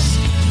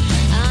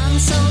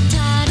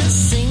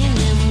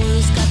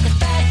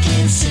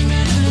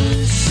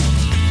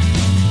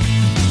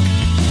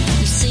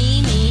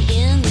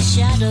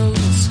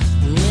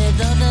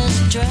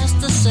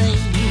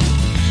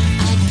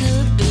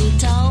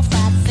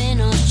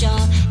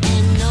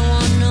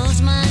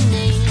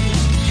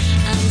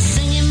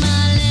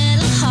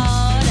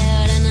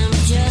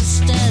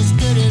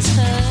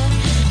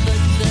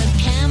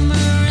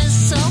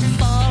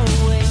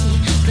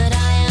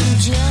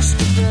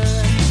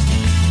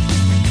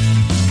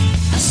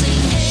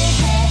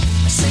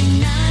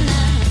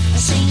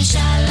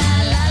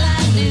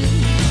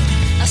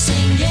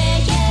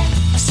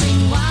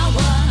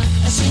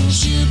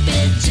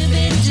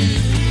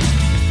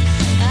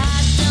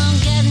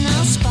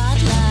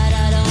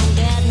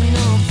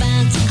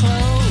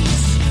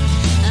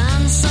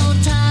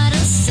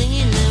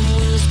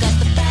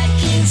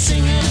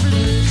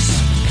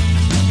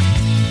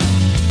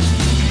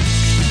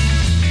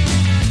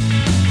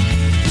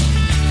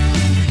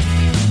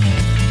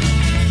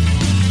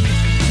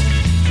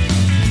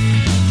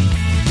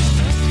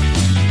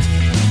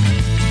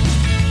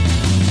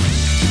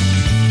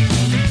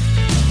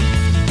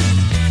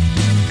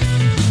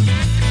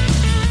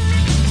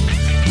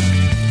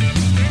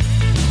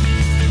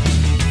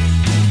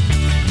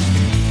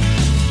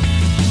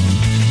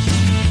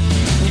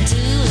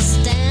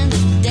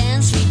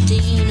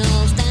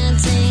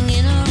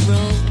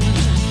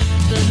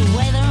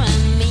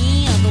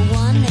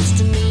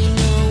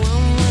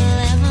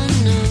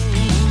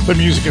The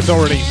Music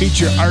Authority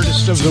feature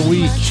artist of the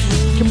week,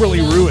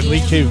 Kimberly Rue and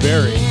Lee K.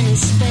 Berry.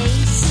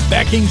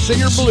 Backing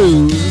singer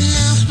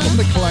blues from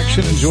the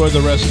collection Enjoy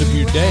the Rest of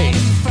Your Day.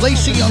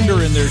 Lacey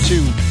Younger in there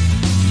too.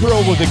 Girl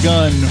with a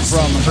Gun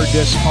from her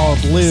disc called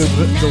Live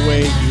the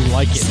Way You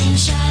Like It.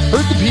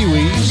 Heard the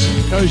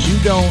Pee-wees, Cause You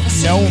Don't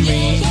Know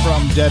Me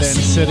from Dead End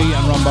City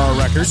on Rumbar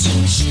Records.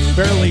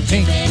 Barely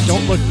Pink,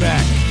 Don't Look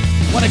Back.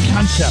 What a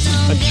concept,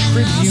 a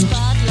tribute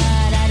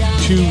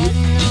to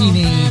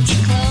Teenage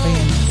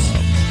Fan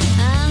Club.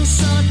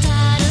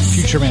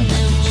 Future Man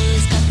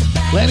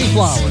Records. Lanny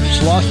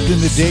Flowers, Lost in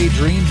the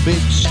Daydream,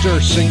 Big Stir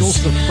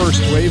singles, the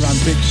first wave on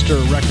Big Stir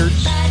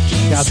Records.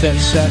 Got that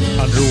set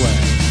underway.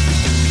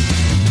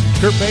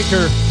 Kurt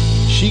Baker,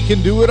 She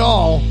Can Do It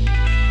All.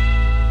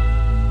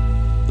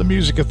 The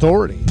Music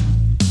Authority.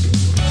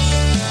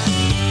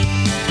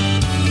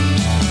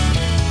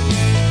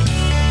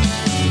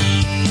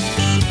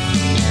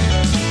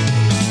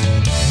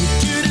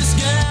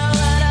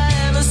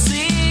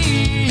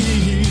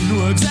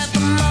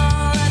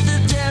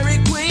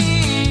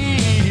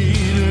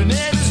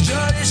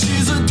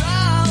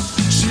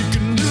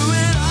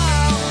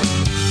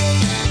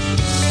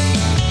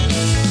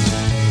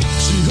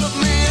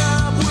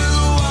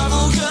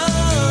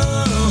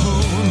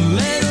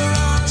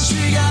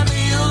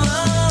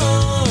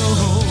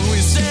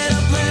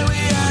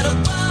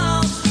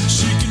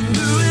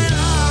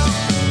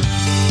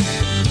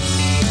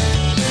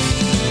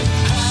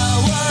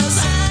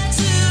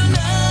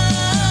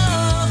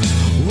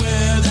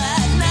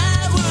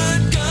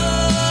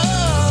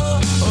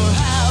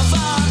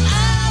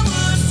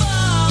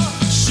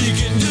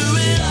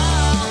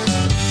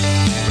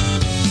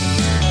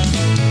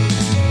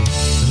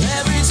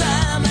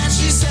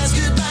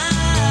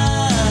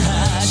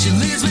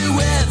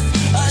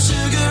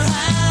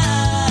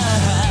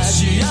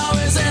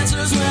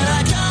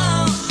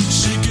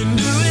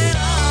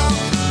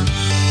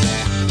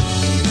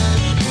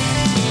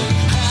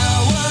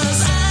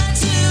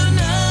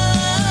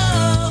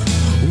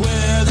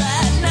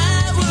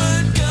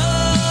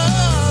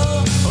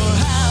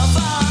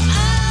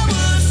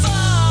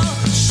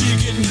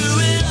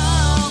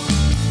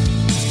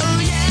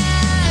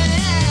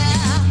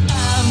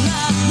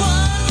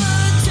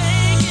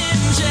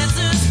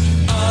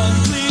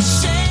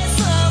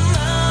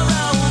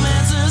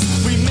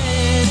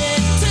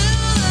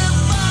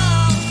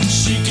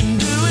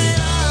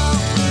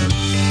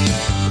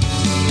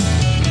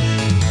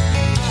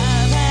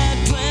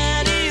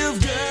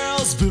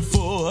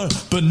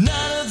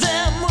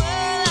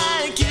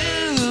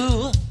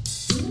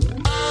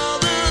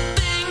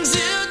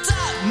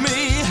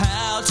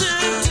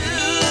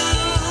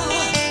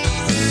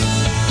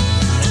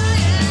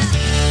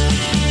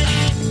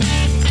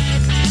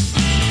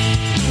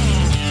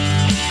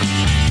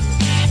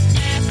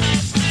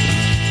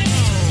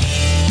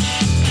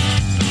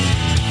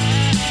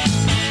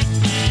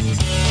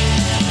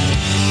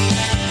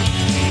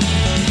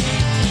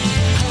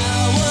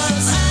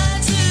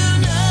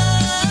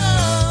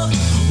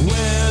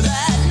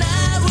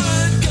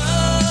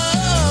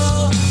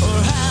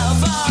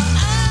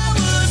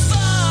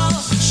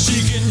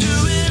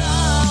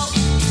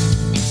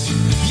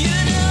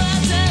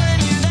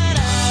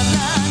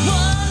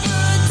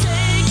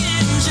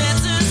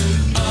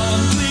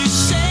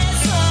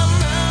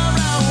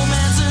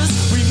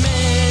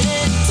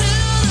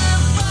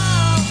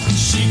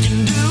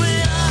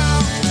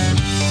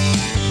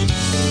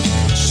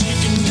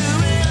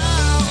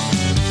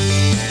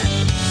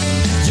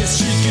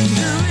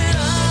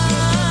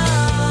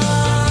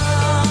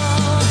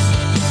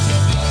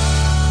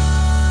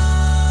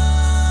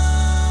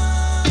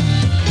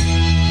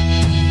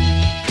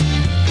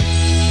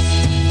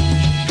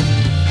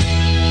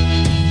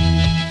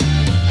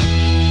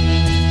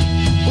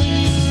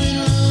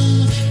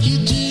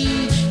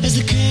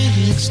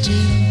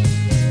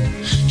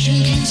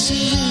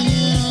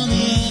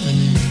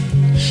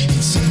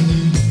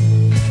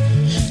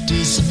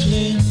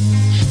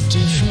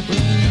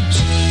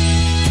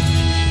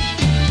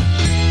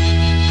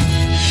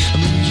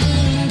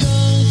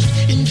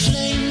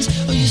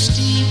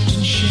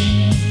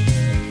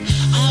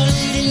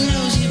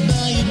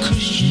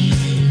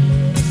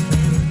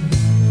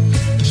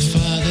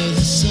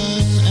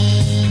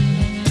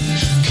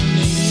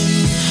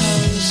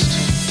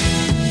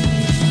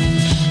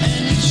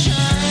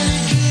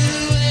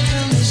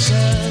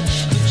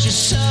 Just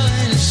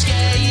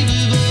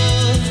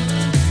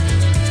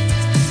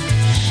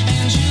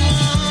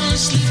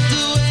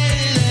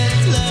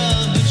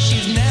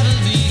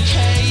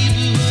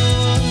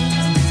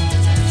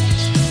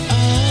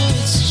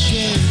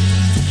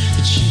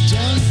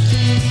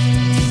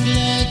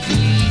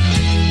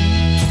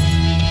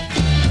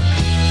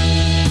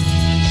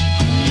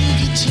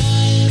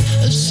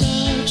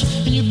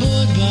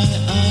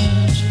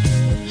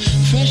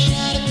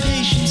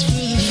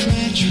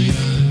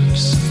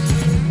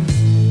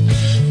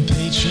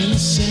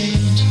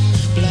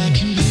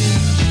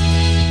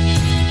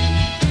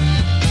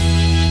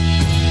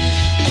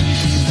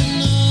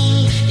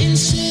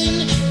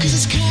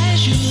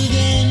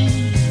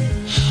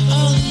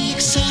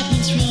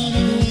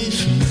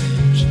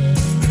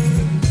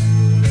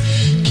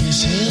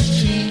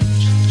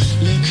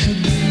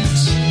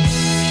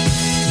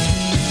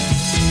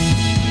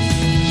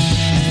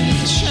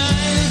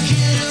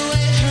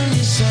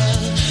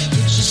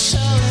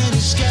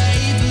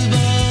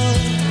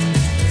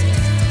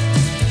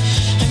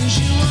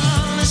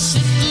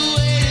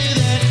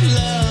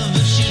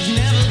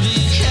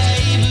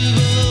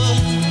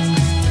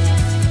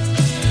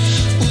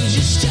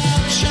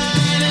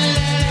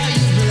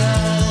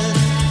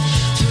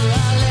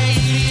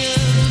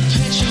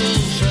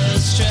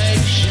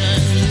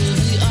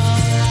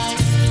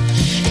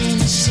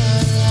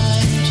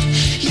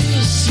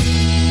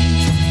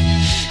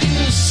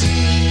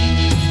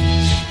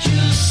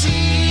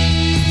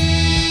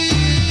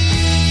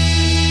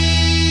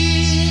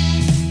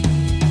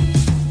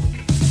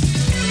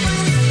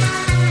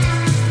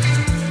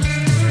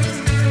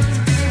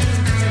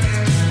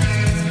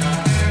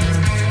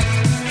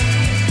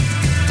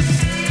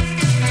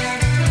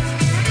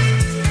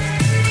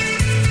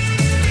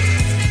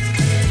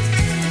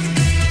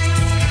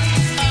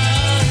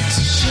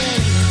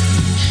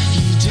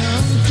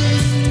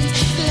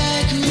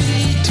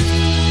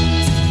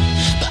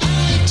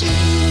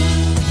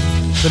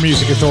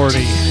Music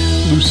Authority,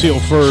 Lucille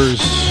Furs,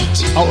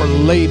 Our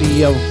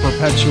Lady of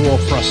Perpetual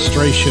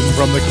Frustration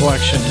from the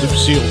collection,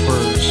 Lucille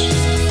Furs.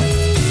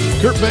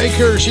 Kurt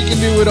Baker, She Can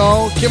Do It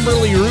All,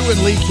 Kimberly Rue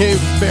and Lee K.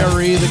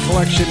 Berry, the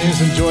collection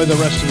is Enjoy the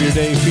Rest of Your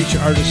Day, feature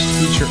artist,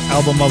 feature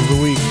album of the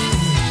week.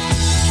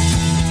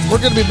 We're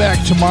going to be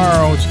back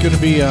tomorrow. It's going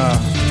to be a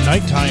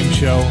nighttime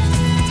show,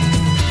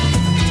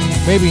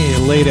 maybe a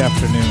late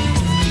afternoon,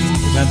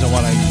 depends on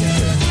what I can get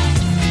here.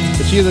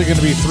 It's either going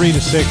to be 3 to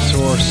 6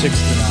 or 6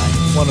 to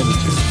 9, one of the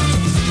two.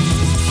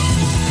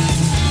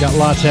 Got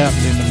lots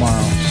happening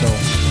tomorrow, so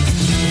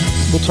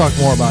we'll talk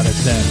more about it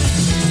then.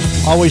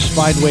 Always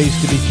find ways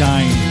to be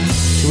kind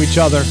to each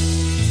other.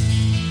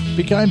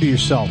 Be kind to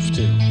yourself,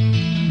 too.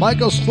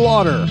 Michael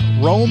Slaughter,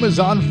 Rome is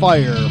on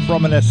Fire,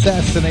 from an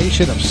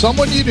assassination of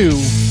someone you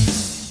knew.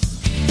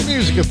 The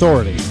Music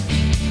Authority.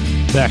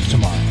 Back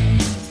tomorrow.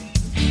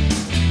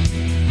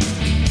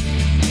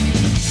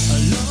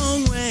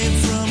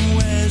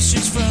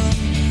 She's from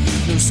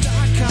no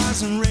stock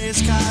cars and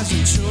race cars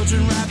and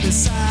children right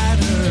beside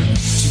her.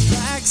 She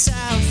blacks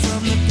out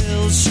from the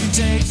pills she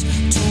takes.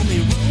 Told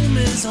me Rome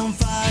is on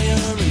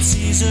fire and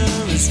Caesar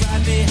is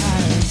right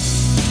behind.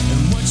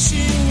 And what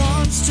she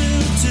wants to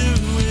do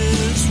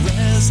is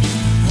rest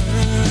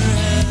her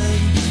head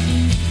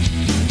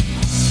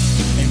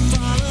and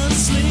fall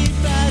asleep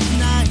at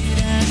night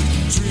and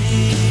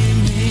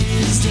dream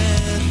he's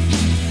dead.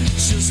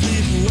 She'll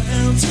sleep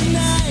well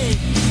tonight,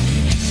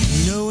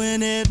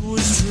 knowing it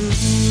was true.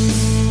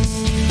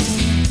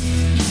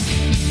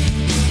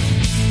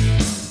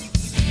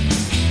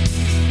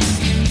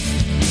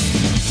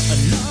 A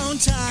long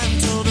time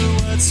told her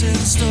what's in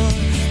store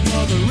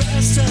for the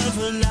rest of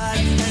her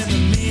life and the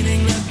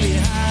meaning left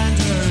behind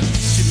her.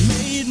 She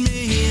made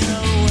me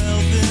a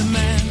wealthy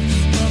man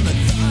from the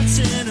thoughts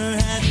in her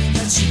head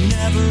that she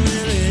never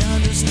really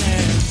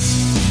understands.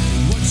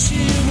 What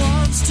she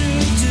wants to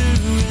do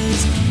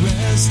is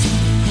rest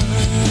her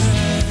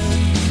head.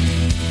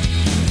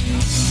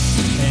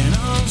 And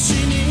all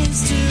she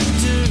needs to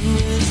do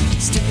is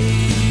stay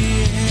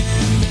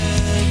in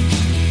bed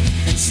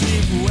and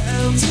sleep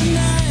well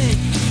tonight,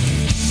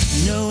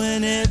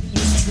 knowing it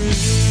was true.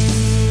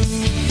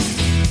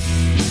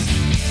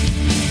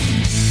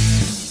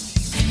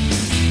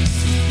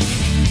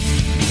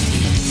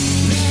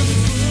 Never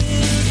put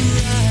it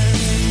right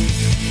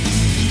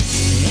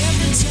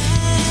every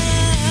time.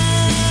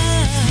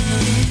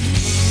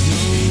 No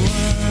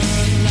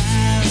one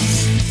laughs,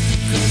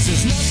 'cause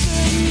there's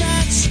nothing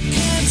that she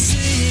can't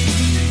see.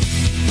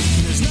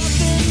 There's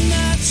nothing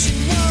that she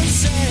won't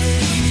say.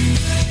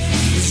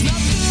 There's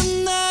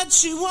nothing that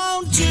she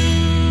won't do.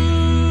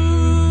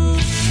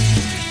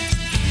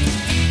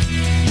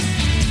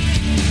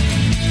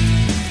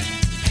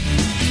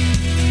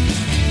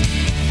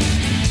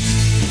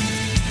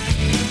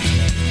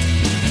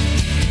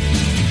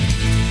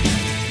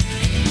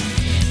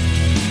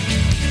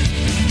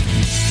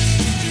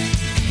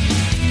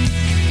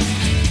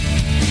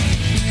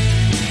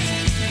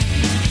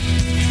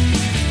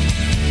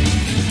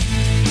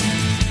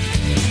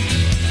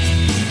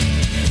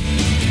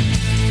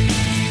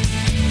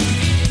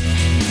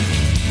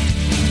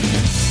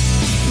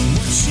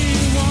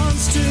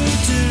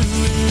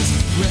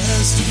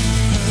 Rest her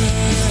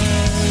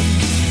head,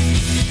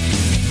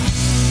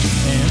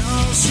 and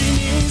all she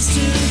needs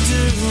to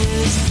do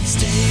is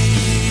stay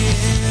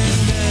in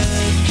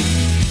bed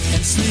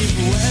and sleep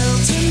well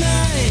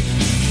tonight,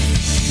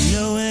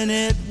 knowing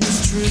it was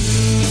true,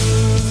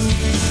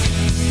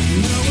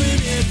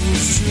 knowing it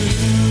was true,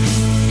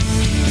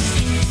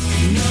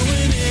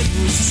 knowing it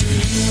was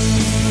true,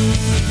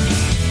 knowing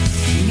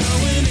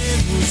it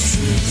was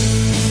true,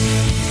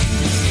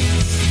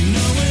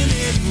 knowing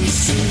it was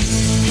true.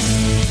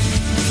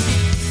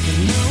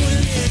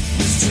 Knowing it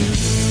was true,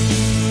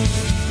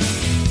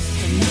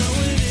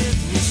 knowing it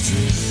was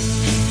true,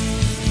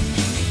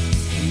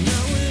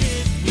 knowing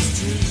it was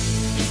true.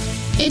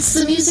 It's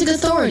the Music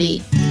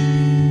Authority.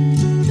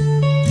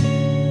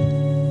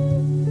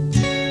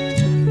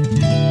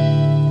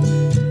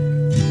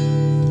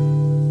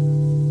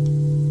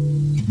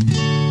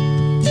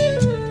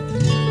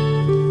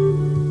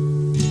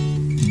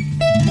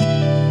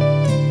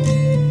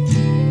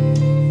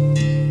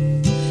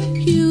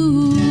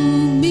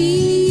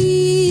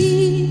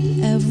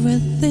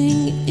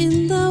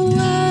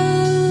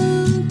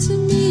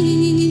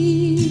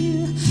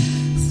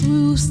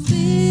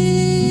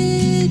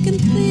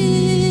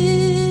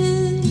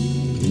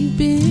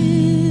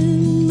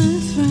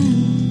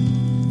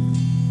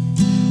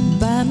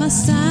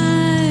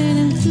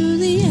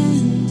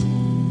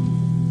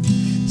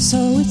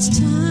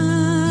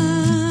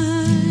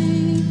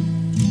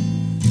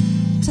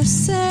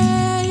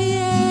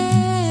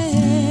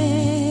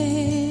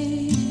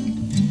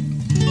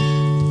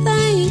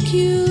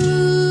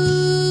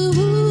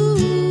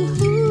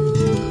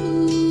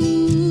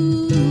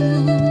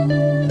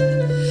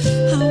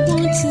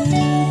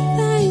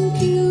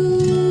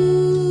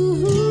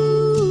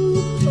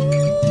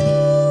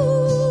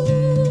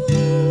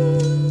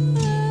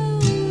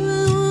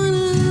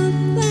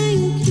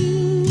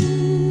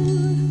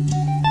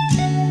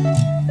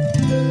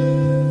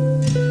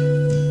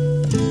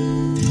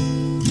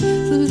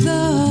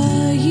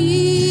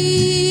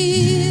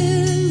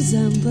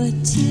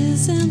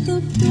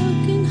 with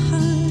broken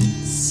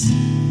hearts.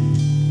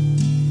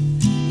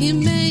 It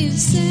made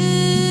sense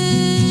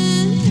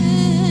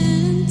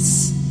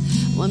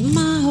when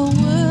my whole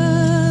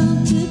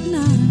world did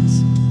not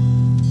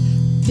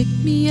pick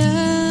me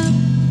up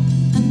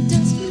and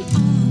dust me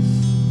off.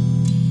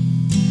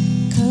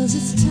 'Cause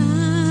it's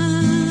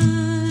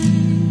time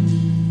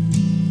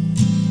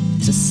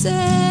to say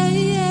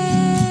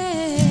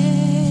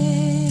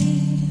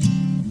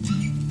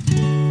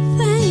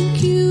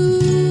thank you.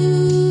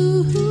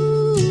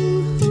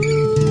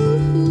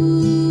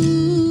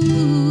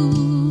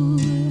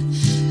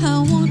 I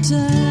want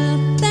to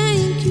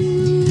thank you.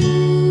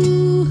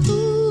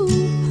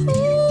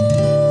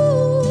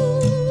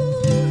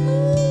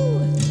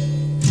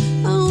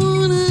 I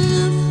want to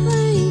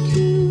thank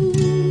you.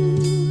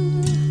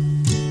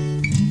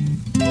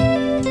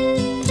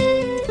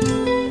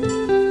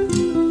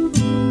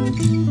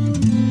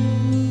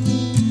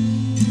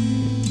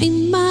 In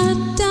my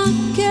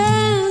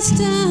darkest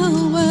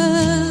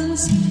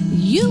hours,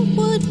 you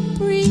would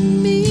bring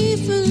me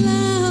flowers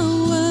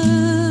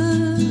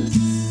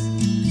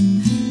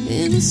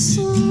in a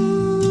song.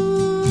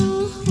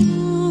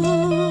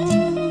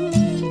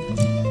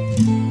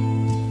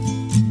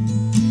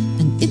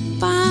 And if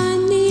I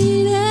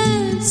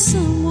needed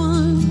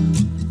someone,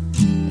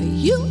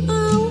 you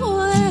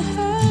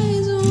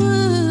always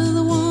were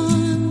the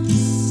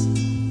ones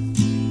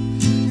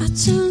I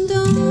turned on.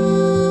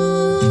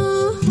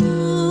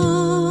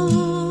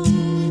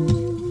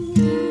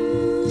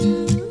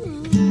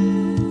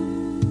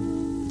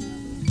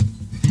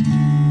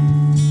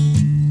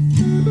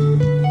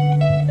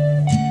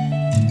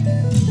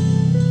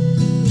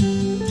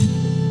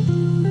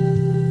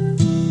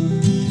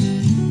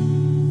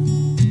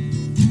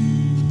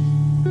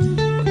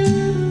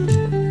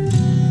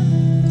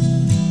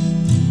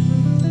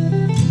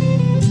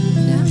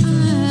 Now I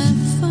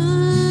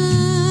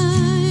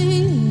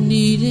find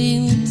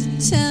needing to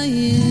tell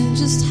you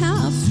just how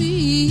I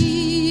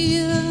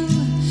feel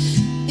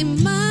in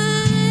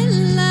my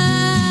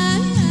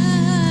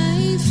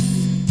life,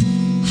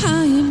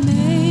 how you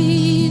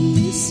made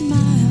me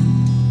smile.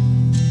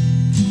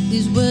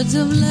 These words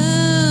of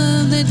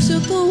love, they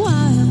took a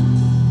while,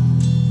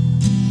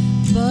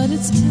 but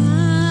it's time,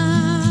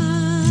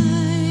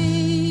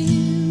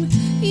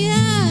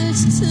 yeah,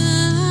 it's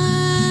time.